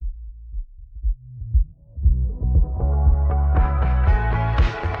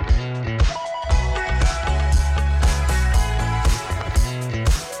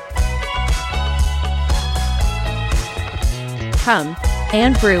Come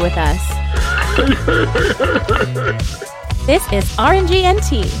and brew with us. This is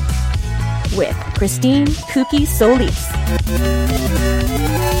RNGNT with Christine Kooky Solis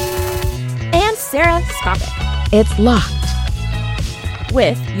and Sarah Skopik. It's locked.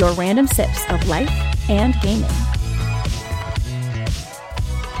 With your random sips of life and gaming.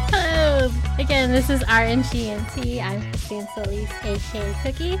 Hello! Again, this is RNGNT. I'm Christine Solis, aka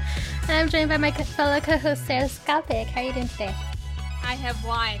Cookie. And I'm joined by my fellow co-host, Sarah Skopik. How are you doing today? I have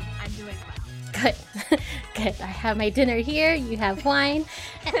wine. I'm doing well. Good. Good. I have my dinner here. You have wine.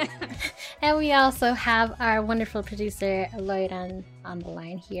 And we also have our wonderful producer, Lloyd, on the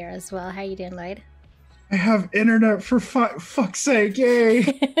line here as well. How are you doing, Lloyd? I have internet for fuck's sake, yay!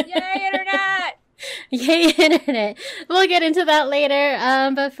 Yay, internet! Yay, internet! We'll get into that later.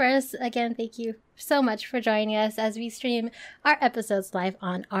 But first, again, thank you so much for joining us as we stream our episodes live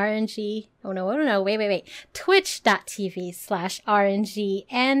on RNG. Oh no, wait.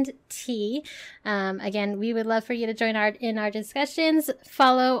 Twitch.tv/RNGNT. Again, we would love for you to join in our discussions.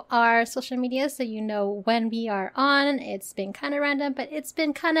 Follow our social media so you know when we are on. It's been kind of random, but it's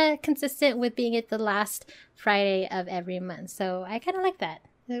been kind of consistent with being at the last Friday of every month. So I kind of like that.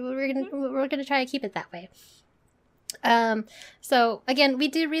 We're gonna try to keep it that way. So again, we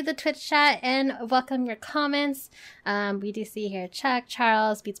do read the Twitch chat and welcome your comments. We do see here Chuck,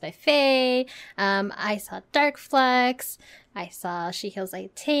 Charles, Beats by Faye. I saw Dark Flex. I saw She Heals Like a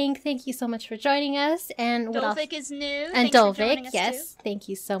Tank. Thank you so much for joining us. And what else? Dolvik is new. And Thanks for joining Dolvik, us yes. too. Thank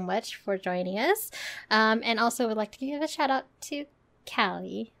you so much for joining us. And also would like to give a shout out to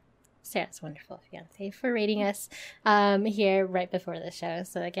Callie, Sarah's wonderful fiance, for rating us here right before the show.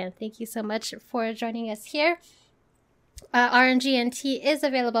 So again, thank you so much for joining us here. RNGNT is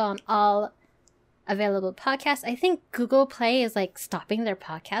available on all available podcasts. I think Google Play is like stopping their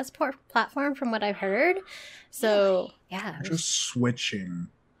podcast platform from what I've heard. So yeah, Just switching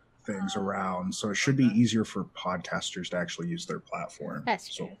things around, so it should be easier for podcasters to actually use their platform.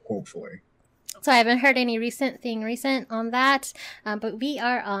 That's true. So hopefully. So I haven't heard any recent on that, but we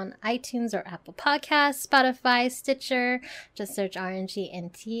are on iTunes or Apple Podcasts, Spotify, Stitcher. Just search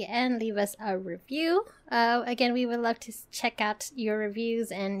RNGNT and leave us a review. Again, we would love to check out your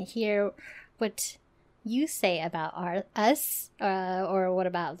reviews and hear what you say about us, or what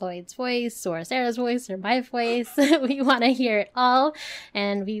about Lloyd's voice, or Sarah's voice, or my voice. We want to hear it all,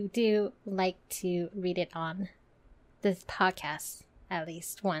 and we do like to read it on this podcast at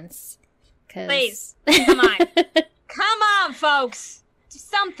least once. Please, come on. Come on, folks. Do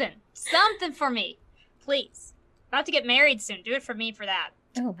something. Something for me. Please. About to get married soon. Do it for me for that.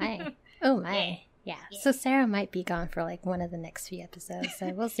 Oh, my. Oh, my. Yeah. So Sarah might be gone for like one of the next few episodes, so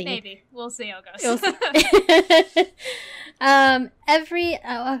we'll see. Maybe. We'll see how it We'll goes. see. I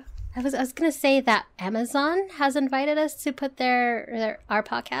was gonna say that Amazon has invited us to put our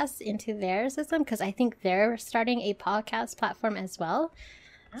podcasts into their system, because I think they're starting a podcast platform as well.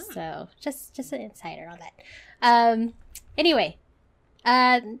 Oh. So just an insider on that. Anyway,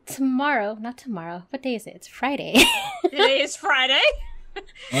 not tomorrow. What day is it? It's Friday. Today is Friday.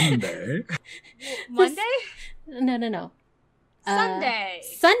 Monday. Monday? No. Sunday.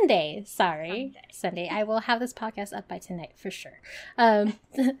 Sunday. Sorry. Sunday. I will have this podcast up by tonight for sure.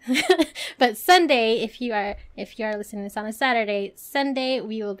 But Sunday, if you are listening to this on a Saturday, Sunday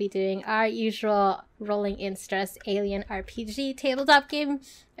we will be doing our usual Rolling in Stress Alien RPG tabletop game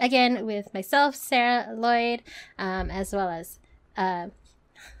again with myself, Sarah, Lloyd, as well as I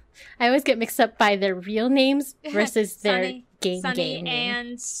always get mixed up by their real names versus their game name.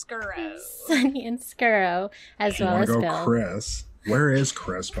 And Skuro. Sunny and Skuro, as well as Go Bill. Chris. Where is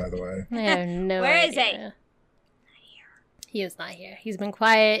Chris, by the way? I have no Where is idea. He is not here. He's been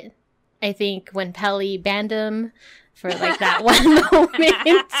quiet. I think when Pelly banned him for like that one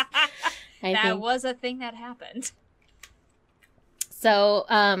moment. That was a thing that happened. So,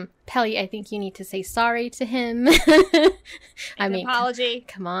 Pelly, I think you need to say sorry to him. Apology.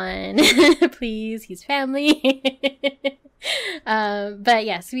 Come on, please. He's family. But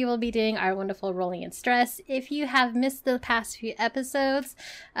yes, we will be doing our wonderful Rolling in Stress. If you have missed the past few episodes,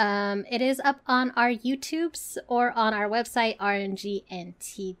 it is up on our YouTubes or on our website,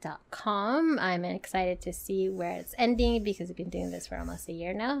 rngnt.com. I'm excited to see where it's ending because we've been doing this for almost a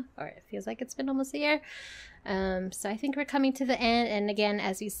year now, or it feels like it's been almost a year. So I think we're coming to the end. And again,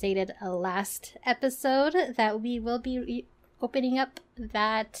 as we stated last episode, that we will be opening up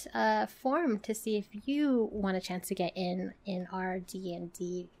that form to see if you want a chance to get in our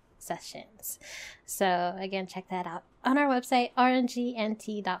D&D sessions. So again, check that out on our website,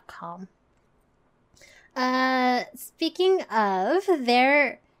 rngnt.com. Speaking of,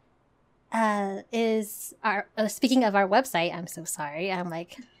 there is our speaking of our website. I'm so sorry. I'm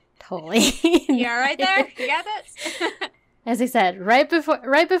like totally. You all right there? You got this? As I said, right before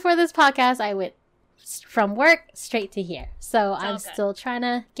this podcast, I went from work straight to here. So I'm good. still trying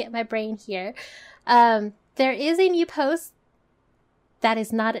to get my brain here. There is a new post that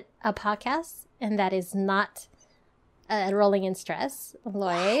is not a podcast, and that is not Rolling in Stress.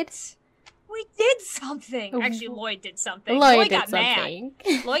 Lloyd. What? We did something. Actually, Lloyd did something. Lloyd got did something.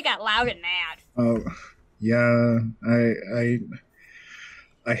 mad. Lloyd got loud and mad. Oh, yeah.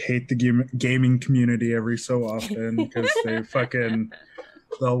 I hate the gaming community every so often because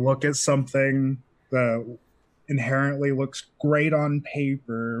they'll look at something that inherently looks great on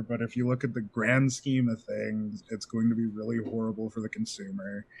paper, but if you look at the grand scheme of things, it's going to be really horrible for the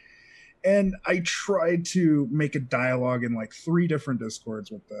consumer. And I tried to make a dialogue in like 3 different Discords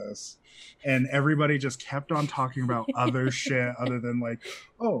with this, and everybody just kept on talking about other shit other than like,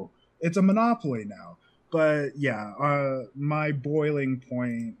 oh, it's a monopoly now. But yeah, my boiling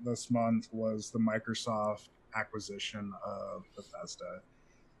point this month was the Microsoft acquisition of Bethesda.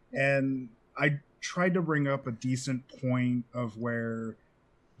 And I tried to bring up a decent point of where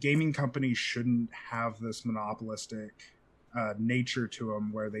gaming companies shouldn't have this monopolistic nature to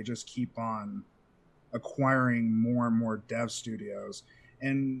them, where they just keep on acquiring more and more dev studios.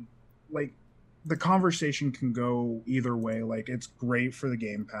 And like, the conversation can go either way. Like, it's great for the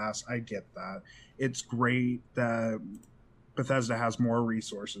Game Pass, I get that. It's great that Bethesda has more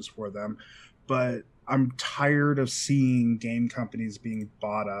resources for them, but I'm tired of seeing game companies being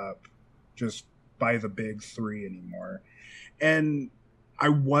bought up just by the big 3 anymore. And I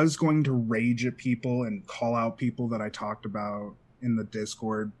was going to rage at people and call out people that I talked about in the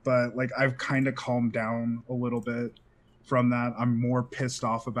Discord, but like, I've kind of calmed down a little bit from that. I'm more pissed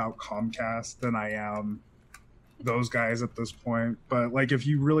off about Comcast than I am those guys at this point. But like, if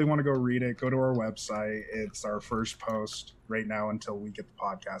you really want to go read it, go to our website. It's our first post right now until we get the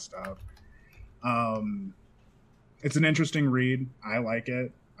podcast up. It's an interesting read. I like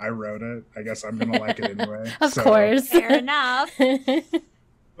it. I wrote it. I guess I'm gonna like it anyway. Of course. Fair enough.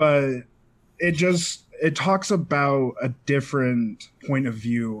 But it talks about a different point of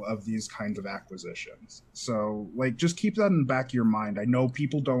view of these kinds of acquisitions. So like, just keep that in the back of your mind. I know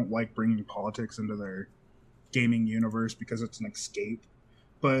people don't like bringing politics into their gaming universe because it's an escape,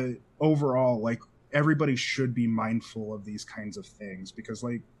 but overall, like, everybody should be mindful of these kinds of things, because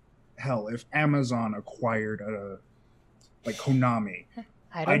like, hell, if Amazon acquired like Konami,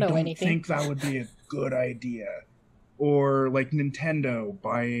 I don't anything. think that would be a good idea. Or like Nintendo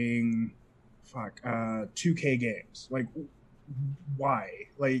buying 2K games. Like, why?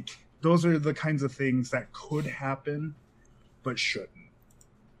 Like, those are the kinds of things that could happen but shouldn't.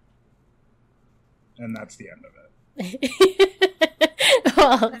 And that's the end of it.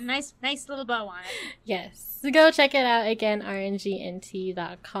 Well, Nice little bow on it. yes. So go check it out again,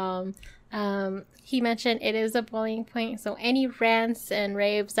 rngnt.com. He mentioned it is a boiling point, so any rants and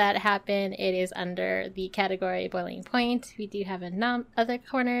raves that happen, it is under the category boiling point. We do have other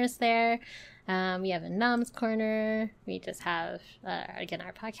corners there. We have a Num's corner. We just have, again,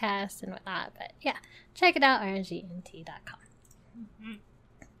 our podcast and whatnot. But yeah, check it out, rngnt.com. Mm-hmm.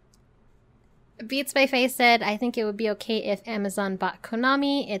 Beats by Face said, I think it would be okay if Amazon bought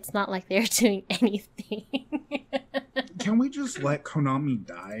Konami. It's not like they're doing anything. Can we just let Konami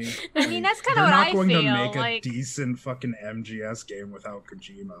die? I mean, that's kind of They're what not I going feel. to make like, a decent fucking MGS game without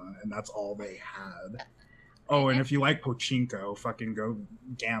Kojima, and that's all they had. Oh, and if you like Pachinko, fucking go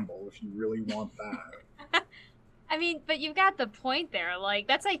gamble if you really want that. I mean, but you've got the point there. Like,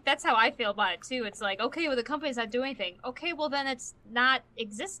 that's how I feel about it too. It's like, okay, well, the company's not doing anything. Okay, well, then it's not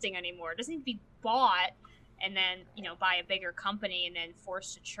existing anymore. It doesn't need to be bought and then, buy a bigger company and then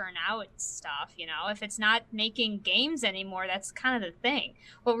forced to churn out stuff. If it's not making games anymore, that's kind of the thing.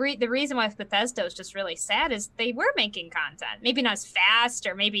 Well, the reason why Bethesda is just really sad is they were making content. Maybe not as fast,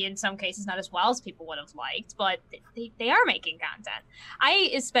 or maybe in some cases not as well as people would have liked, but they are making content.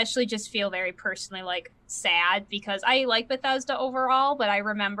 I especially just feel very personally like sad, because I like Bethesda overall, but I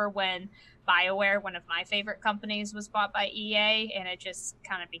remember when BioWare, one of my favorite companies, was bought by EA, and it just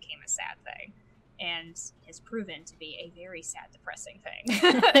kind of became a sad thing. And has proven to be a very sad, depressing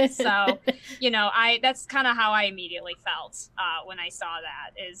thing. So, that's kind of how I immediately felt when I saw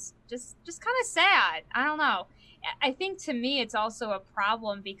that, is just kind of sad. I don't know. I think to me it's also a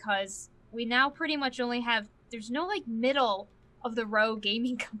problem because we now pretty much only have, there's no like middle of the road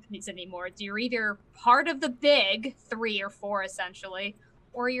gaming companies anymore. You're either part of the big 3 or 4 essentially,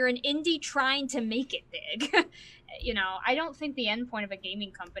 or you're an indie trying to make it big. You know, I don't think the end point of a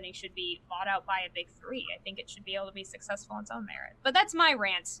gaming company should be bought out by a big three. I think it should be able to be successful on its own merit. But that's my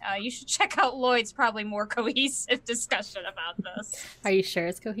rant. You should check out Lloyd's probably more cohesive discussion about this. Are you sure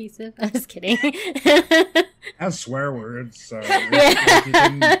it's cohesive? I'm just kidding. Has swear words, so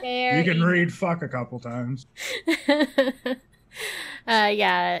Yeah. you can read fuck a couple times.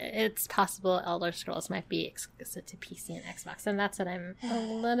 Yeah, it's possible Elder Scrolls might be exclusive to PC and Xbox, and that's what I'm a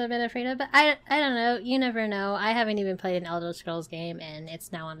little bit afraid of. But I don't know. You never know. I haven't even played an Elder Scrolls game, and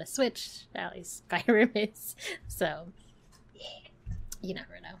it's now on the Switch. At least Skyrim is. So, yeah, you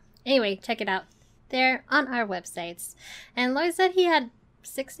never know. Anyway, check it out. They're on our websites. And Lloyd said he had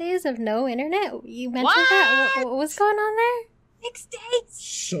 6 days of no internet. You mentioned that. What was going on there? 6 days.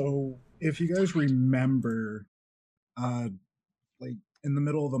 So, if you guys remember, like in the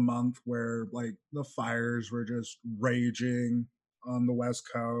middle of the month where like the fires were just raging on the West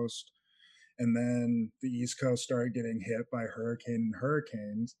Coast, and then the East Coast started getting hit by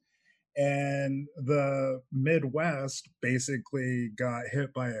hurricanes, and the Midwest basically got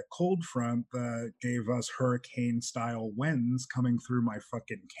hit by a cold front that gave us hurricane style winds coming through my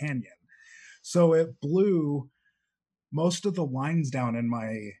fucking canyon. So it blew most of the lines down in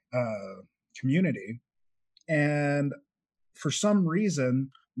my community, and for some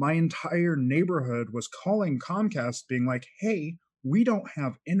reason, my entire neighborhood was calling Comcast being like, hey, we don't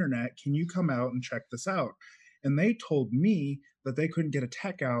have internet. Can you come out and check this out? And they told me that they couldn't get a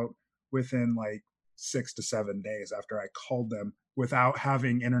tech out within like 6 to 7 days after I called them without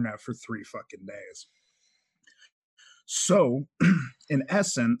having internet for 3 fucking days. So, in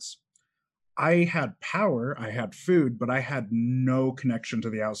essence, I had power, I had food, but I had no connection to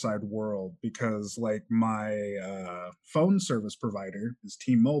the outside world because like my phone service provider is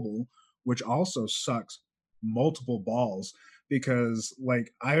T-Mobile, which also sucks multiple balls because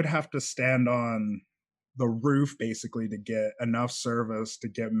like I would have to stand on the roof basically to get enough service to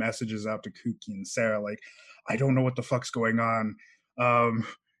get messages out to Kookie and Sarah. Like, I don't know what the fuck's going on.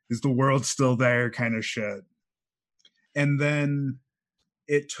 Is the world still there kind of shit. And then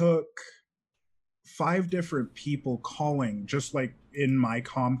it took 5 different people calling just like in my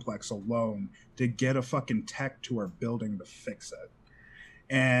complex alone to get a fucking tech to our building to fix it.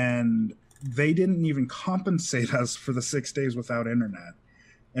 And they didn't even compensate us for the 6 days without internet.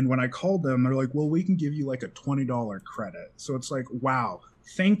 And when I called them, they're like, well, we can give you like a $20 credit. So it's like, wow,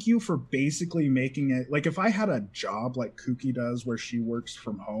 thank you for basically making it. Like if I had a job like Kookie does where she works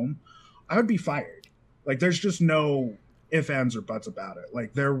from home, I would be fired. Like there's just no ifs, ands, or buts about it.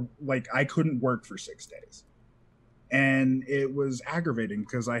 Like I couldn't work for 6 days. And it was aggravating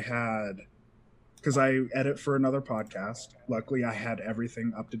because I edit for another podcast. Luckily I had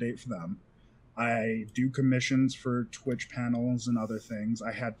everything up to date for them. I do commissions for Twitch panels and other things.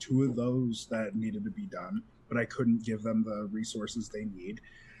 I had 2 of those that needed to be done, but I couldn't give them the resources they need.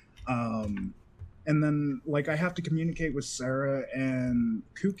 And then like I have to communicate with Sarah and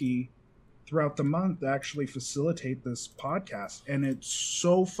Kookie throughout the month to actually facilitate this podcast. And it's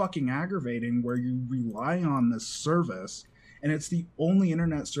so fucking aggravating where you rely on this service and it's the only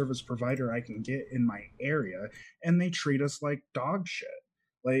internet service provider I can get in my area, and they treat us like dog shit.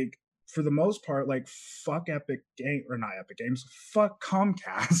 Like for the most part, like fuck fuck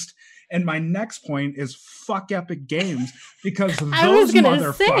Comcast. And my next point is fuck Epic Games because those I was gonna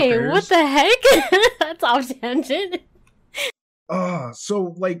motherfuckers. say, what the heck? That's off tangent.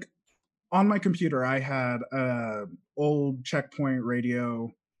 So like on my computer, I had old Checkpoint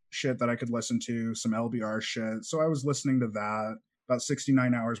radio shit that I could listen to, some LBR shit. So I was listening to that, about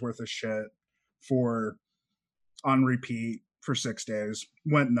 69 hours worth of shit on repeat for 6 days.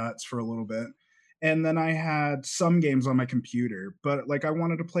 Went nuts for a little bit. And then I had some games on my computer, but like I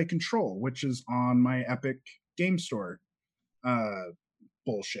wanted to play Control, which is on my Epic Game Store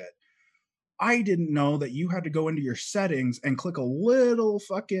bullshit. I didn't know that you had to go into your settings and click a little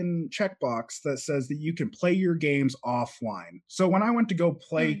fucking checkbox that says that you can play your games offline. So when I went to go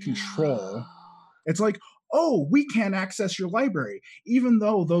play Control, it's like, oh, we can't access your library, even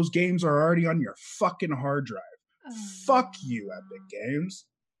though those games are already on your fucking hard drive. Fuck you, Epic Games.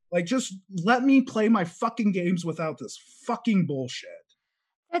 Like, just let me play my fucking games without this fucking bullshit.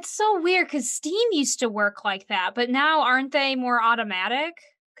 That's so weird because Steam used to work like that, but now aren't they more automatic?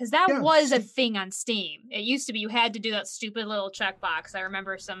 Because that was a thing on Steam. It used to be you had to do that stupid little checkbox. I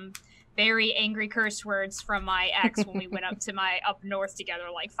remember some very angry curse words from my ex when we went up north together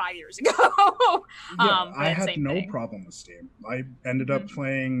like 5 years ago. I had no problem with Steam. I ended up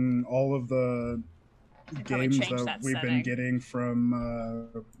playing all of the games that we've been getting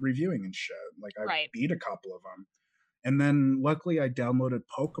from reviewing and shit. Like I beat a couple of them. And then luckily I downloaded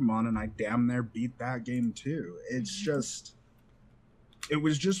Pokemon and I damn near beat that game too. It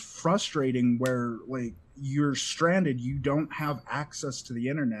was just frustrating where like you're stranded, you don't have access to the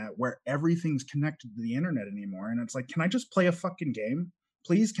internet where everything's connected to the internet anymore. And it's like, can I just play a fucking game?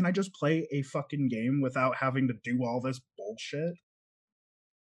 Please, can I just play a fucking game without having to do all this bullshit?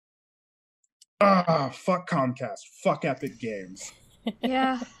 Fuck Comcast. Fuck Epic Games.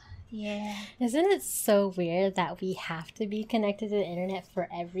 Yeah. Yeah. Isn't it so weird that we have to be connected to the internet for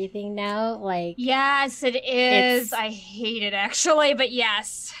everything now? Like, yes, it is. I hate it actually, but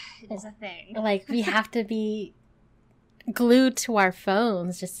yes, it is a thing. Like, we have to be glued to our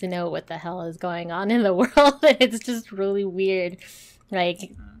phones just to know what the hell is going on in the world. It's just really weird. Like,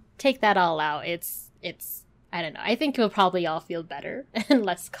 take that all out. It's I don't know. I think we'll probably all feel better and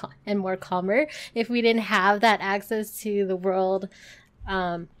and more calmer if we didn't have that access to the world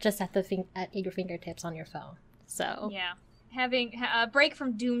just at your fingertips on your phone. So yeah, having a break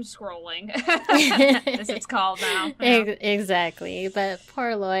from doom scrolling, as it's called now. Exactly. But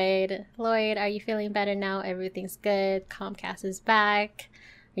poor Lloyd. Lloyd, are you feeling better now? Everything's good. Comcast is back.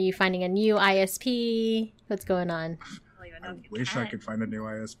 Are you finding a new ISP? What's going on? I wish I could find a new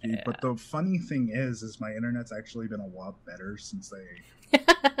ISP, but the funny thing is my internet's actually been a lot better since they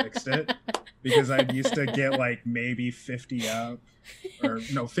fixed it. Because I used to get like maybe 50 up, or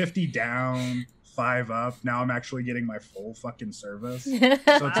no, 50 down, 5 up. Now I'm actually getting my full fucking service. So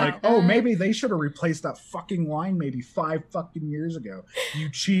it's like, oh, maybe they should have replaced that fucking line maybe 5 fucking years ago. You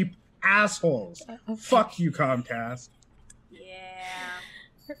cheap assholes. Fuck you, Comcast.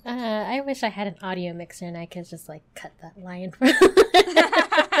 I wish I had an audio mixer and I could just like cut that line from.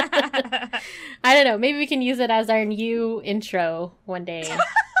 I don't know. Maybe we can use it as our new intro one day.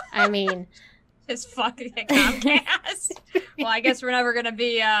 I mean, just fucking Comcast. Well, I guess we're never gonna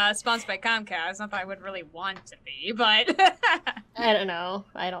be sponsored by Comcast. Not that I would really want to be, but I don't know.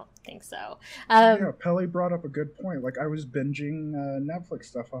 I don't think so. Yeah, Pelly brought up a good point. Like I was binging Netflix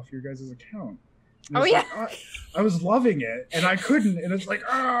stuff off your guys' account. Oh yeah, like, I was loving it, and I couldn't, and it's like,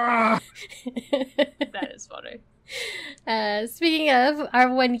 ah. That is funny. Speaking of, our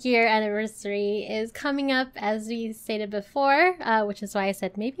 1-year anniversary is coming up, as we stated before, which is why I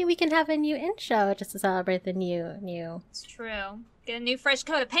said maybe we can have a new intro just to celebrate the new. It's true. Get a new fresh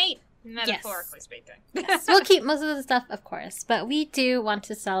coat of paint, metaphorically speaking. Yes, we'll keep most of the stuff, of course, but we do want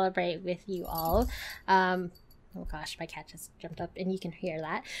to celebrate with you all. Oh gosh, my cat just jumped up and you can hear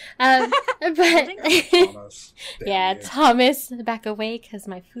that. But Thomas, yeah, Thomas, back away because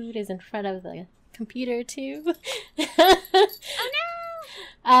my food is in front of the computer too. Oh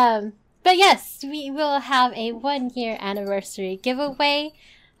no! But yes, we will have a 1-year anniversary giveaway.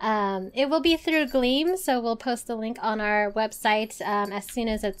 It will be through Gleam, so we'll post the link on our website as soon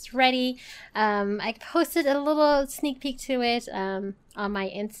as it's ready. I posted a little sneak peek to it on my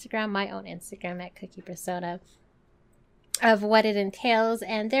Instagram, my own Instagram at Cookie Persona, of what it entails,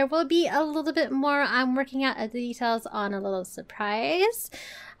 and there will be a little bit more. I'm working out the details on a little surprise.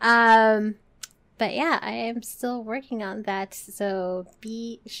 But yeah, I am still working on that, so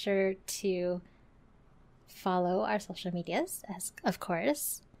be sure to follow our social medias, as of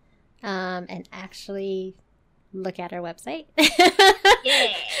course, and actually look at our website.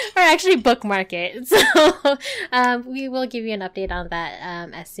 Yeah. Or actually bookmark it. So we will give you an update on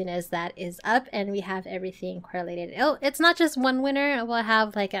that as soon as that is up and we have everything correlated. It's not just one winner. We'll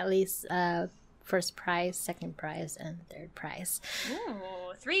have like at least first prize, second prize, and third prize.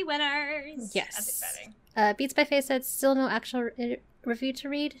 Ooh, 3 winners. Yes. That's exciting. Beats by Face said still no actual review to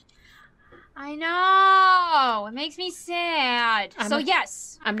read. I know. It makes me sad.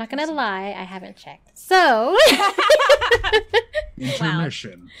 Yes. I'm not going to lie. I haven't checked. So.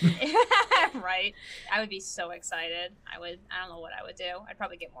 Intermission. Right. I would be so excited. I don't know what I would do. I'd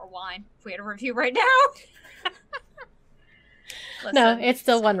probably get more wine if we had a review right now. No, it's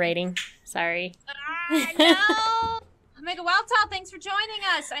still 1 rating. Sorry. No. Omega Wildtile, thanks for joining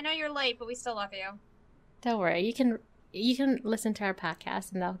us. I know you're late, but we still love you. Don't worry. You can listen to our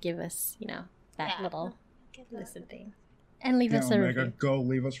podcast and that'll give us, that little listen thing. And leave us a Omega, review. go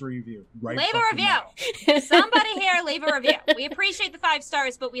leave us a review. Right. Leave a review. Somebody here, leave a review. We appreciate the 5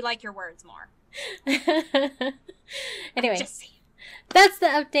 stars, but we like your words more. Anyway, Just saying. That's the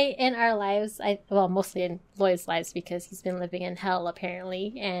update in our lives. Mostly in Lloyd's lives because he's been living in hell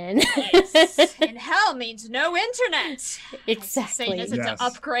apparently. And yes. And hell means no internet. Exactly. Satan is to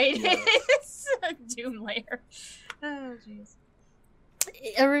upgrade his Doom layer. Oh, jeez.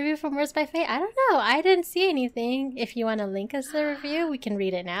 A review from Words by Fate? I don't know. I didn't see anything. If you want to link us the review, we can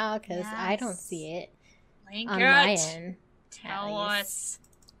read it now because I don't see it Link on it. my end. Tell us.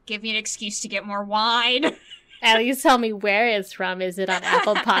 Give me an excuse to get more wine. At least tell me where it's from. Is it on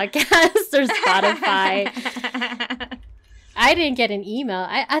Apple Podcasts or Spotify? I didn't get an email.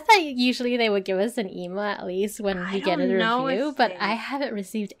 I thought usually they would give us an email at least when we get a review, but I haven't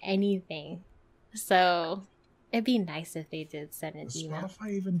received anything. So it'd be nice if they did send an email. Does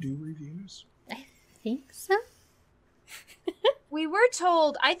Spotify even do reviews? I think so. We were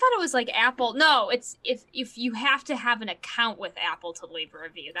told, I thought it was like Apple. No, it's if you have to have an account with Apple to leave a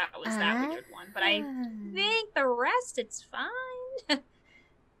review. That was that weird one. But I think the rest, it's fine.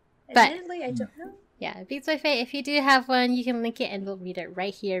 Admittedly, I don't know. Yeah, Beats by Faye, if you do have one, you can link it and we'll read it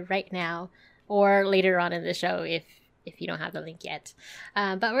right here, right now, or later on in the show if you don't have the link yet.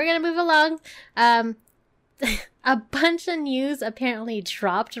 But we're going to move along. A bunch of news apparently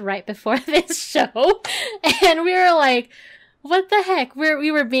dropped right before this show, and we were like, what the heck?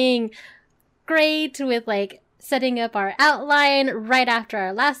 We were being great with like setting up our outline right after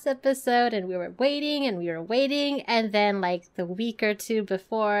our last episode, and we were waiting, and then like the week or two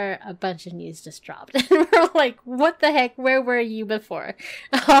before, a bunch of news just dropped. And we're like, what the heck? Where were you before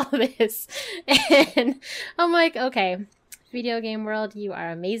all this? And I'm like, okay, Video Game World, you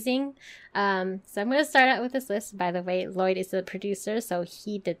are amazing. So I'm going to start out with this list. By the way, Lloyd is the producer, so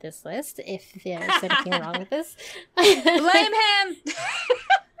he did this list. If there's anything wrong with this, blame him.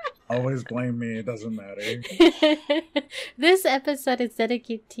 Always blame me. It doesn't matter. This episode is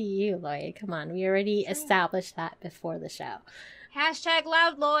dedicated to you, Lloyd. Come on, we already established that before the show. Hashtag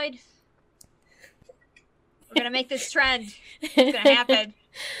loud Lloyd. We're gonna make this trend. It's gonna happen.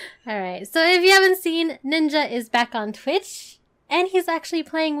 All right. So if you haven't seen, Ninja is back on Twitch, and he's actually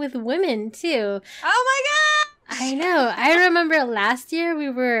playing with women too. Oh my god! I know. I remember last year we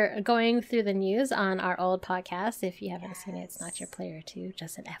were going through the news on our old podcast. If you haven't seen it, it's Not Your Player 2,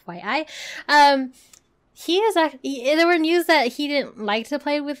 just an FYI. He is actually, there were news that he didn't like to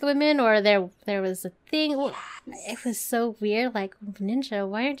play with women, or there was a thing. It was so weird. Like, Ninja,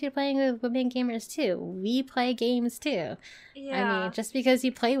 why aren't you playing with women gamers too? We play games too. Yeah. I mean, just because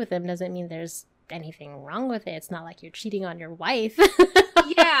you play with them doesn't mean there's anything wrong with it. It's not like you're cheating on your wife.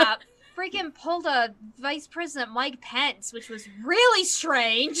 Yeah. Freaking pulled a Vice President Mike Pence, which was really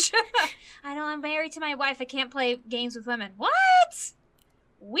strange. I know I'm married to my wife. I can't play games with women. What?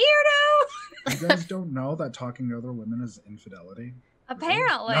 Weirdo! You guys don't know that talking to other women is infidelity?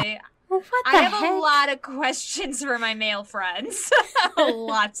 Apparently. No. What the I have heck? a lot of questions for my male friends.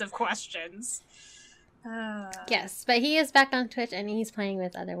 Lots of questions. Yes, but he is back on Twitch and he's playing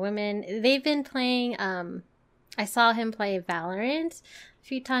with other women. They've been playing, I saw him play Valorant a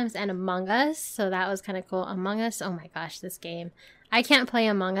few times and Among Us, so that was kind of cool. Among Us, oh my gosh, this game. I can't play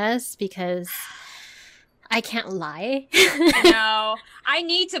Among Us because I can't lie. No, I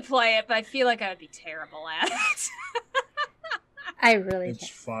need to play it, but I feel like I would be terrible at it. I really It's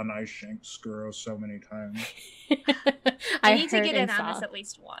fun. I shanked Skuro so many times. I need to get in on this at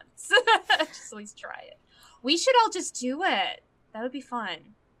least once. Just at least try it. We should all just do it. That would be fun.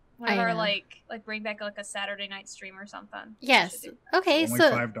 Whenever, like bring back like a Saturday night stream or something. Yes. Okay, only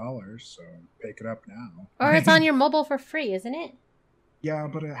so $5, so pick it up now. Or it's on your mobile for free, isn't it? Yeah,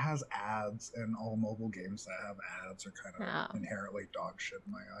 but it has ads, and all mobile games that have ads are kind of Oh. inherently dog shit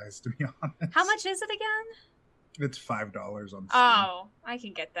in my eyes, to be honest. How much is it again? It's $5 on Steam. Oh, I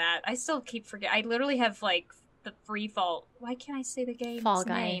can get that. I still keep forgetting. I literally have like the free fall. Why can't I say the game's Fall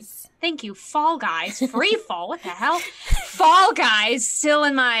name? Guys. Thank you, Fall Guys. Free fall. What the hell? Fall Guys still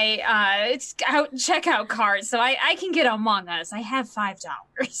in my it's out checkout cart, so I can get Among Us. I have $5.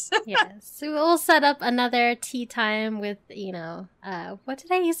 Yes. So we'll set up another tea time with, what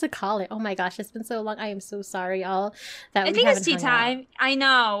did I used to call it? Oh my gosh, it's been so long. I am so sorry, all that I we think it's haven't tea hung out. time. I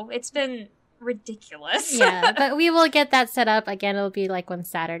know it's been ridiculous. Yeah, but we will get that set up again. It'll be like one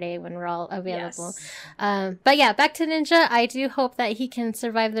Saturday when we're all available. Yes. But yeah, back to Ninja. I do hope that he can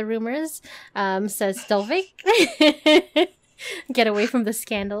survive the rumors, says Stilvik. Get away from the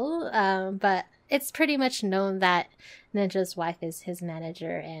scandal. But it's pretty much known that Ninja's wife is his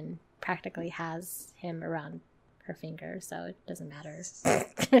manager and practically has him around her finger, so it doesn't matter.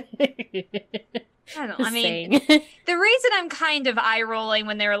 I don't know. I mean, Saying. the reason I'm kind of eye rolling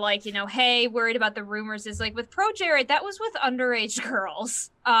when they were like, hey, worried about the rumors is like with Pro Jared, that was with underage girls.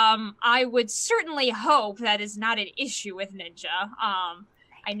 I would certainly hope that is not an issue with Ninja.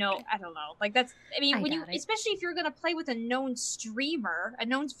 I don't know. Like that's, when you, especially if you're going to play with a known streamer, a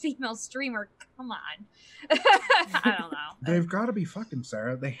known female streamer, come on. I don't know. They've got to be fucking,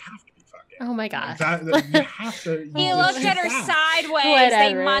 Sarah. They have to be fucking. Oh my gosh. You have to. He looked at her sideways.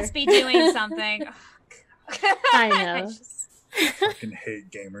 Whatever. They must be doing something. I know. I fucking hate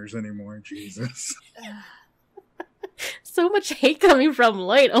gamers anymore. Jesus. So much hate coming from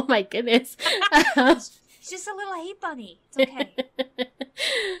Lloyd. Oh my goodness. just a little hate bunny. It's okay.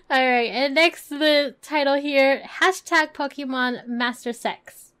 All right, and next the title here, hashtag Pokemon Master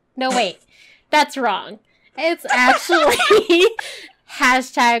Sex. No, wait, that's wrong. It's actually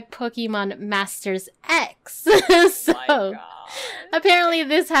hashtag Pokemon Masters X. So apparently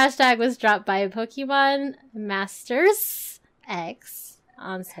this hashtag was dropped by Pokemon Masters X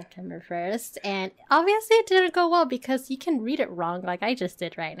on September 1st, and obviously it didn't go well because you can read it wrong like I just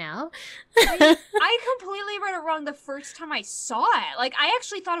did right now. I completely read it wrong the first time I saw it. Like, I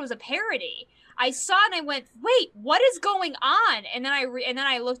actually thought it was a parody. I saw it and I went, wait, what is going on? And then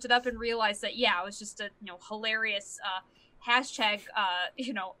I looked it up and realized that, yeah, it was just a, hilarious hashtag,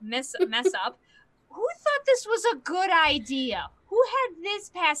 mess up. Who thought this was a good idea? Who had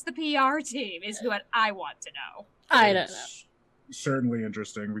this past the PR team is what I want to know. I don't know. Certainly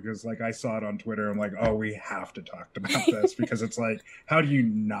interesting because like I saw it on Twitter. I'm like, oh, we have to talk about this because it's like, how do you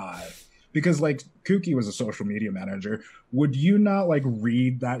not? Because like Kooky was a social media manager. Would you not like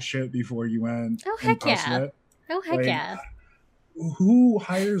read that shit before you went? Oh heck and posted yeah! It? Oh heck like, yeah! Who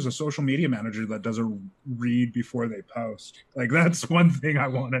hires a social media manager that doesn't read before they post? Like that's one thing I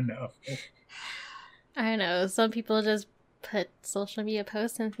want to know. I know some people just put social media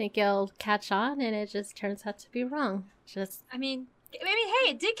posts and think it'll catch on, and it just turns out to be wrong. I mean, hey,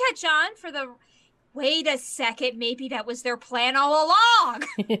 it did catch on for the. Wait a second, maybe that was their plan all along.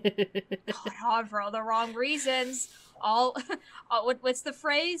 Caught on for all the wrong reasons. What's the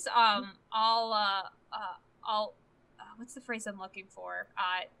phrase? What's the phrase I'm looking for?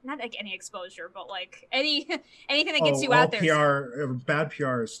 Not like any exposure, but like anything that gets you out there. PR, bad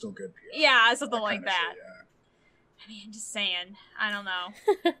PR is still good PR. Yeah, something like that. Shit, yeah. I mean, I'm just saying. I don't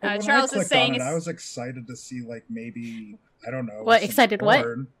know. Charles is saying I was excited to see like maybe I don't know. What excited?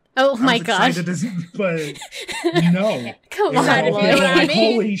 Porn. What? Oh my gosh! But no, come on, on, you know what I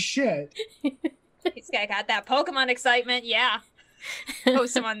mean? Holy shit! He's got that Pokemon excitement, yeah.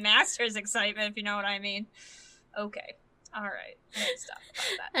 Pokemon Masters excitement, if you know what I mean. Okay. All right, stop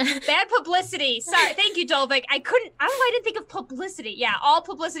about that. Bad publicity. Sorry, thank you, Dolvik. I didn't think of publicity. Yeah, all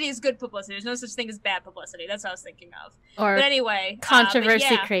publicity is good publicity. There's no such thing as bad publicity. That's what I was thinking of. Or but anyway,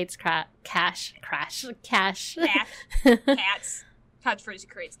 controversy creates cash. Cats. Controversy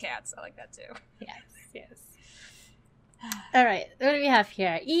creates cats. I like that too. Yes. All right, what do we have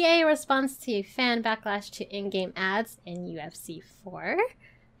here? EA responds to fan backlash to in-game ads in UFC 4.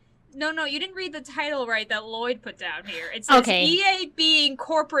 No, you didn't read the title right that Lloyd put down here. It says EA being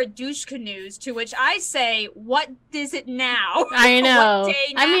corporate douche canoes, to which I say, what is it now? I know.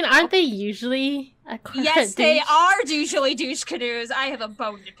 I mean, aren't they usually a corporate Yes, they are usually douche canoes. I have a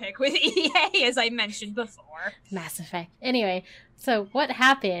bone to pick with EA, as I mentioned before. Mass Effect. Anyway, so what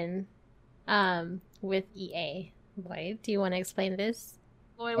happened with EA? Lloyd, do you want to explain this?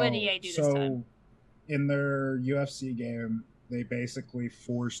 Lloyd, what did EA do this time? In their UFC game, they basically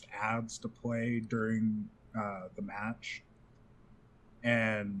forced ads to play during the match,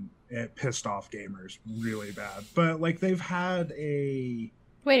 and it pissed off gamers really bad. But like they've had a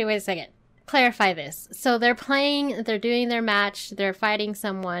wait a second. Clarify this. So they're doing their match, they're fighting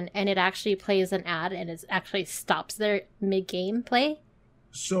someone, and it actually plays an ad, and it actually stops their mid-game play.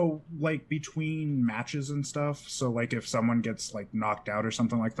 So like between matches and stuff, so like if someone gets like knocked out or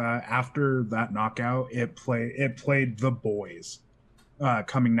something like that, after that knockout it played The Boys,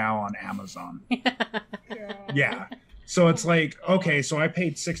 coming now on Amazon. Yeah, so it's like, okay, so I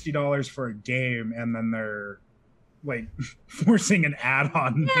paid $60 for a game and then they're like forcing an ad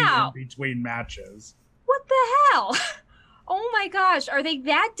on me in between matches. What the hell? Oh my gosh, are they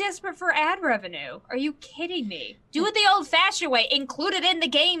that desperate for ad revenue? Are you kidding me? Do it the old-fashioned way. Include it in the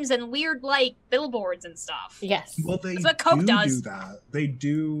games and weird, like, billboards and stuff. Yes. Well, that's what Coke does. Do that. They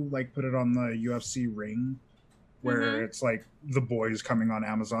do, like, put it on the UFC ring, where it's, like, The Boys coming on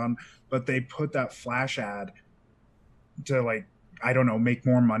Amazon, but they put that flash ad to, like, I don't know, make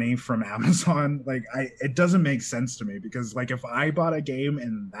more money from Amazon. Like, it doesn't make sense to me, because, like, if I bought a game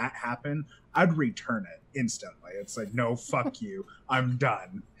and that happened, I'd return it instantly. It's like, no, fuck you. I'm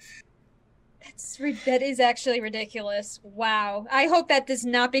done. That is actually ridiculous. Wow. I hope that does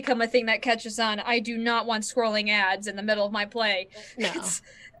not become a thing that catches on. I do not want scrolling ads in the middle of my play. No.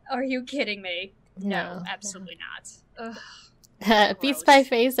 Are you kidding me? No, absolutely not. Beats by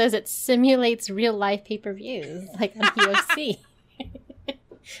Face says it simulates real life pay-per-views, like on UFC.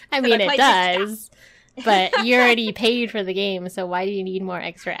 I mean, it does, but you already paid for the game, so why do you need more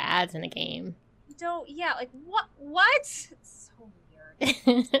extra ads in a game? Like, what? It's so weird. It's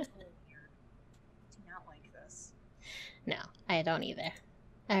so weird. I do not like this. No, I don't either.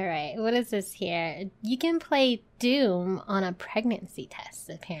 All right, what is this here? You can play Doom on a pregnancy test,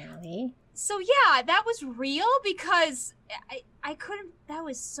 apparently. So yeah, that was real because I couldn't. That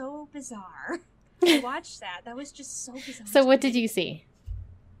was so bizarre. I watched that. That was just so bizarre. So what did you see?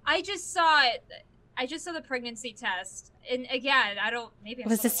 I just saw it. I just saw the pregnancy test, and again, I don't. Maybe I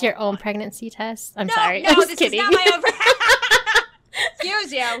Was saw this the your wrong own one. pregnancy test? I'm No, sorry. no, I'm just this kidding. is not my own.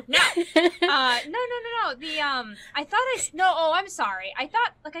 Excuse you. No. No. I thought I'm sorry. I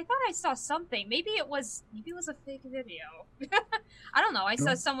thought I saw something. Maybe it was a fake video. I don't know. I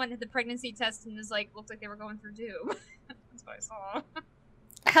saw someone had the pregnancy test and was like, looked like they were going through Doom. That's what I saw.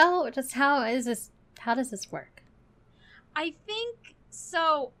 How does this work? I think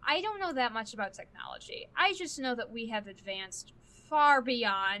so. I don't know that much about technology. I just know that we have advanced far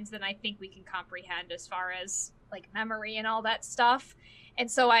beyond than I think we can comprehend as far as like memory and all that stuff. And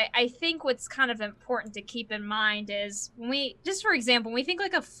so I think what's kind of important to keep in mind is for example, when we think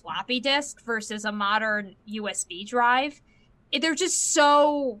like a floppy disk versus a modern USB drive, they're just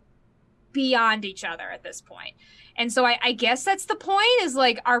so beyond each other at this point. And so I guess that's the point is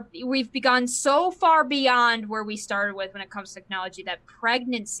like we've begun so far beyond where we started with when it comes to technology that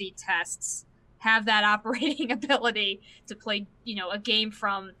pregnancy tests have that operating ability to play, a game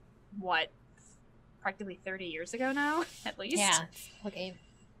from what? Practically 30 years ago now, at least. Yeah. Okay.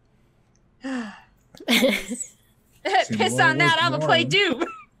 Piss on that, I'm gonna play Doom.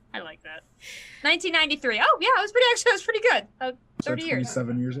 I like that. 1993. Oh, yeah, it was pretty good. 30 years.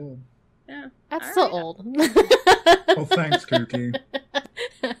 27 years old. Yeah. That's All so right. old. Oh, thanks, Kooky.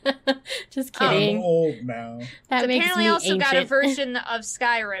 Just kidding. I'm old now. That makes Apparently me also got a ancient. version of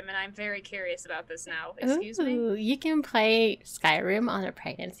Skyrim, and I'm very curious about this now. Excuse me? Ooh, you can play Skyrim on a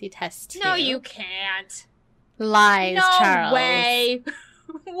pregnancy test too. No, you can't. Lies, No Charles. way.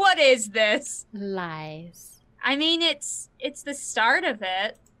 What is this? Lies. I mean, it's the start of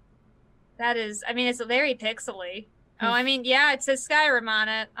it. It's very pixely. Oh, I mean, yeah, it says Skyrim on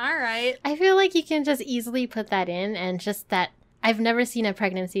it. All right. I feel like you can just easily put that in, and just that I've never seen a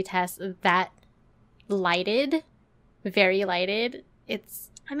pregnancy test that lighted, very lighted. That's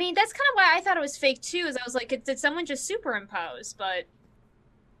kind of why I thought it was fake too. Is I was like, did someone just superimpose? But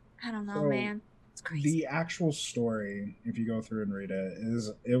I don't know, So, man. It's crazy. The actual story, if you go through and read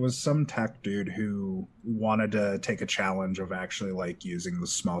it was some tech dude who wanted to take a challenge of actually like using the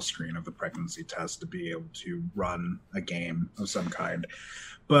small screen of the pregnancy test to be able to run a game of some kind.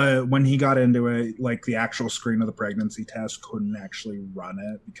 But when he got into it, like the actual screen of the pregnancy test couldn't actually run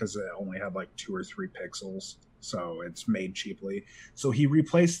it because it only had like 2 or 3 pixels. So it's made cheaply. So he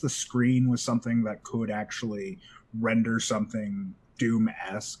replaced the screen with something that could actually render something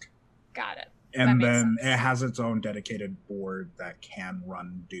Doom-esque. Got it. And That makes then sense. it has its own dedicated board that can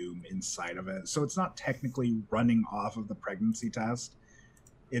run Doom inside of it. So it's not technically running off of the pregnancy test.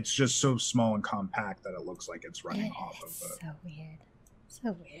 It's just so small and compact that it looks like it's running off of It's it. so weird.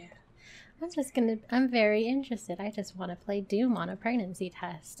 So weird. I'm very interested. I just want to play Doom on a pregnancy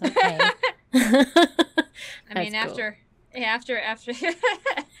test. Okay. I mean, That's cool. after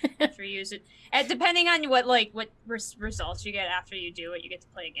you use it, and depending on what results you get after you do it, you get to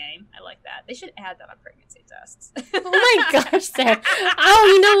play a game. I like that. They should add that on pregnancy tests. Oh my gosh, Sarah. Oh,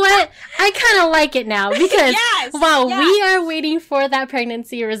 you know what? I kind of like it now because Yes! while Yes! we are waiting for that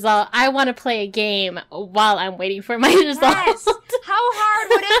pregnancy result, I want to play a game while I'm waiting for my result. Yes. How hard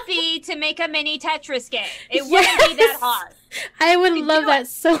would it be to make a mini Tetris game? It wouldn't be that hard. I would You love do that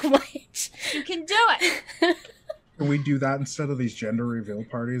so much. You can do it. Can we do that instead of these gender reveal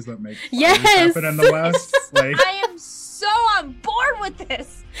parties that make parties Yes! happen in the West? Like, I am so on board with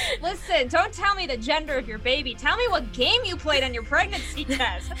this. Listen, don't tell me the gender of your baby. Tell me what game you played on your pregnancy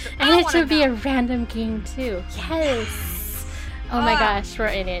test. That's what I And it wanna should be know. a random game too. Yes. Oh my gosh, we're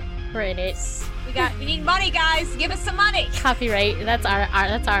in it. We're in it. We need money, guys. Give us some money. Copyright. That's our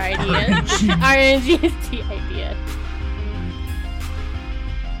idea. RNG is the idea.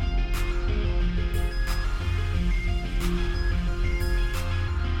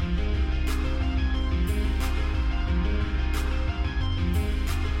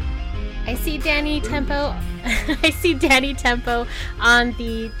 I see Danny Tempo. I see Danny Tempo on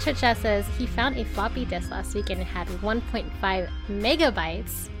the chit chat says he found a floppy disk last week and it had 1.5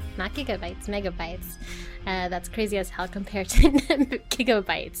 megabytes, not gigabytes, megabytes. That's crazy as hell compared to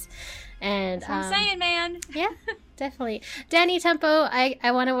gigabytes. And That's what I'm saying, man. yeah, definitely. Danny Tempo, I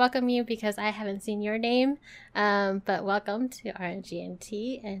want to welcome you because I haven't seen your name. But welcome to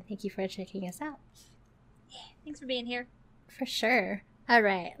RNGNT and thank you for checking us out. Thanks for being here. For sure. All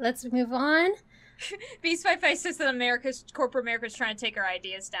right, let's move on. Beast Fight Fight says that corporate America's trying to take our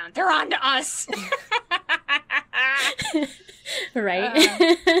ideas down. They're on to us.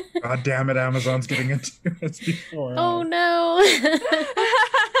 Right? God damn it, Amazon's getting into it before. Oh no.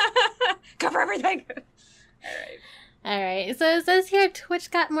 cover everything. All right. All right. So it says here Twitch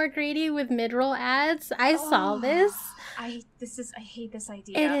got more greedy with mid-roll ads. I saw this. I hate this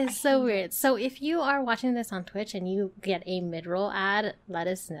idea. It is so weird. So if you are watching this on Twitch and you get a mid-roll ad, let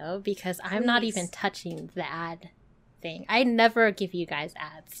us know, because I'm not even touching the ad thing. I never give you guys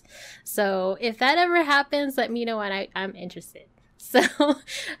ads. So if that ever happens, let me know, and I'm interested. So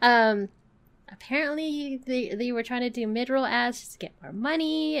apparently they were trying to do mid-roll ads just to get more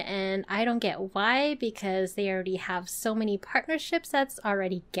money, and I don't get why, because they already have so many partnerships that's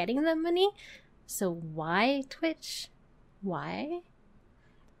already getting them money. So why Twitch? Why?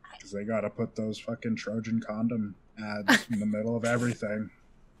 Because they gotta put those fucking Trojan condom ads in the middle of everything.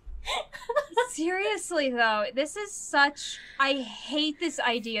 Seriously, though, this is such... I hate this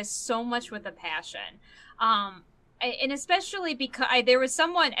idea so much with a passion. And especially because there was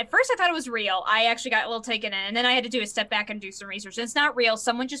someone... At first, I thought it was real. I actually got a little taken in, and then I had to do a step back and do some research. And it's not real.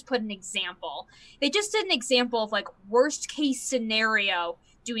 Someone just put an example. They just did an example of, like, worst-case scenario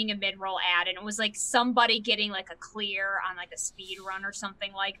doing a mid-roll ad, and it was like somebody getting like a clear on like a speed run or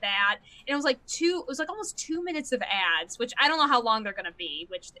something like that, and it was like almost 2 minutes of ads, which I don't know how long they're gonna be,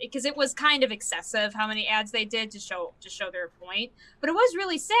 because it was kind of excessive how many ads they did to show their point. But it was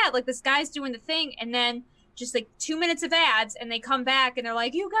really sad, like this guy's doing the thing, and then just like 2 minutes of ads, and they come back and they're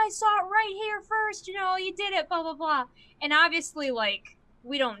like, you guys saw it right here first, you did it, blah blah blah. And obviously, like,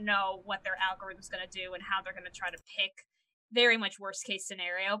 we don't know what their algorithm's gonna do and how they're gonna try to pick very much worst case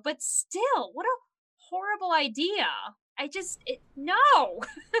scenario, but still, what a horrible idea. No.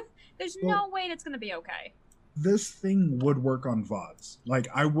 There's no way that's going to be okay. This thing would work on VODs. Like,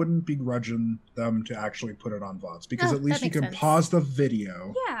 I wouldn't begrudging them to actually put it on VODs, because at least you can pause the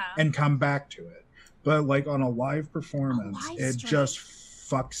video and come back to it. But, like, on a live performance, it just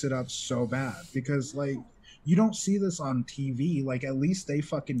fucks it up so bad, because, like, you don't see this on TV. Like, at least they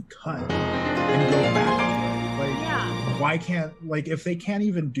fucking cut and go back. Like, why can't, like, if they can't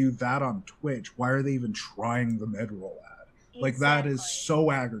even do that on Twitch, why are they even trying the mid-roll ad? Like, that is so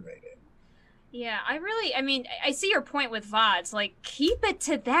aggravating. Yeah, I see your point with VODs. Like, keep it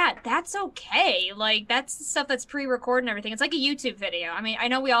to that. That's okay. Like, that's the stuff that's pre-recorded and everything. It's like a YouTube video. I mean, I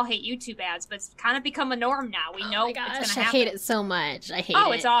know we all hate YouTube ads, but it's kind of become a norm now. We know it's going to happen. I hate it so much. I hate it.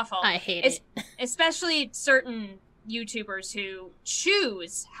 Oh, it's awful. I hate it. Especially certain YouTubers who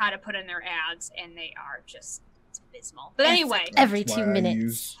choose how to put in their ads, and they are just abysmal. But anyway, every 2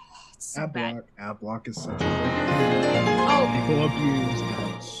 minutes. Adblock is such a people abuse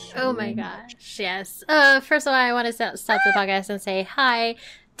ads. Oh my gosh, yes. First of all, I want to start the podcast and say hi,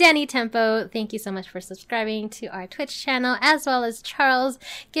 Danny Tempo. Thank you so much for subscribing to our Twitch channel, as well as Charles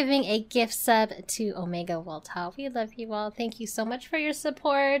giving a gift sub to Omega Volta. We love you all. Thank you so much for your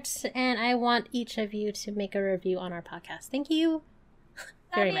support, and I want each of you to make a review on our podcast. Thank you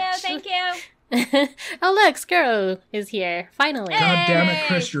very much. Thank you. Oh look, Skuro is here, finally. God damn it,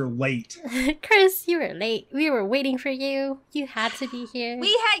 Chris, you're late. Chris, you were late. We were waiting for you. You had to be here.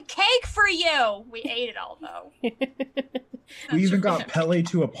 We had cake for you. We ate it all, though. We even got Pele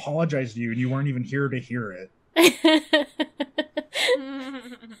to apologize to you, and you weren't even here to hear it.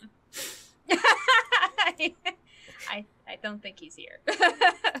 I don't think he's here.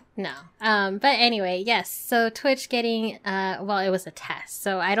 No. But anyway, yes. So Twitch getting, it was a test.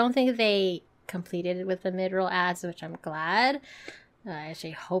 So I don't think they completed it with the mid-roll ads, which I'm glad.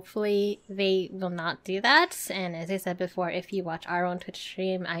 Actually, hopefully they will not do that. And as I said before, if you watch our own Twitch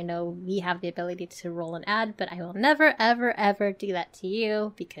stream, I know we have the ability to roll an ad, but I will never, ever, ever do that to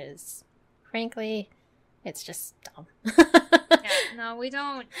you, because frankly, it's just dumb. No, we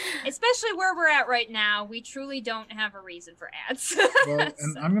don't. Especially where we're at right now, we truly don't have a reason for ads. Well,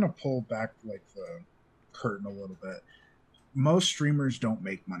 and I'm going to pull back like the curtain a little bit. Most streamers don't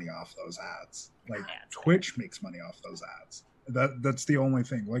make money off those ads. Like, Twitch makes money off those ads. That's the only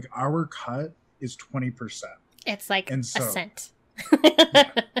thing. Like, our cut is 20%. It's like a cent.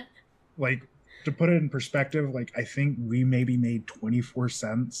 Like, to put it in perspective, like, I think we maybe made 24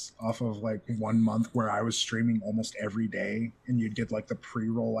 cents off of like 1 month where I was streaming almost every day, and you'd get like the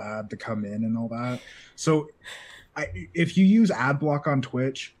pre-roll ad to come in and all that. So if you use ad block on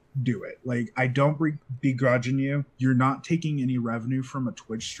Twitch, do it. Like, I don't begrudging you. You're not taking any revenue from a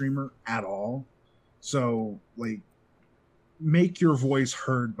Twitch streamer at all. So, like, make your voice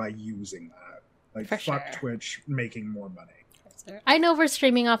heard by using that. Like, fuck Twitch making more money. I know we're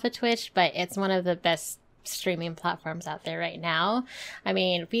streaming off of Twitch, but it's one of the best streaming platforms out there right now. I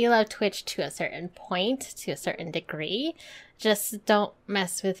mean, we love Twitch to a certain point, to a certain degree. Just don't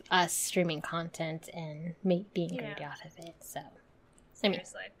mess with us streaming content and being greedy out of it. So,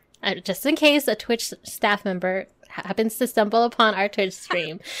 seriously. just in case a Twitch staff member happens to stumble upon our Twitch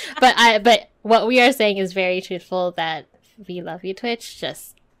stream. But what we are saying is very truthful, that we love you, Twitch.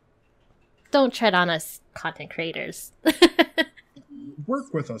 Just don't tread on us, content creators.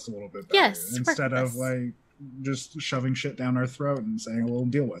 Work with us a little bit better. Yes, instead of like just shoving shit down our throat and saying we'll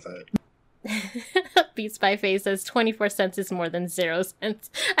deal with it. Beats by Face says 24 cents is more than 0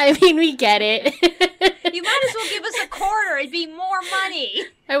 cents. I mean, we get it. You might as well give us a quarter. It'd be more money.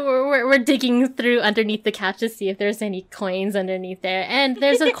 And we're digging through underneath the couch to see if there's any coins underneath there. And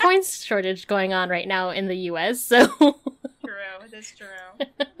there's a coins shortage going on right now in the US, so... True, it is true.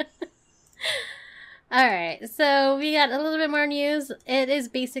 Alright, so we got a little bit more news. It is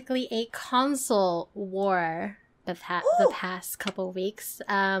basically a console war the past couple weeks.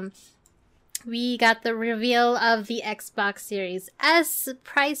 We got the reveal of the Xbox Series S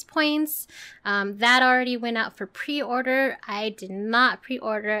price points. That already went out for pre-order. I did not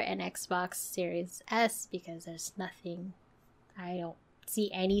pre-order an Xbox Series S because there's nothing. I don't see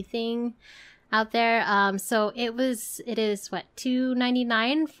anything out there. So it is what,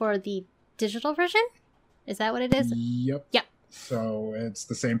 $299 for the digital version? Is that what it is? Yep. Yep. So it's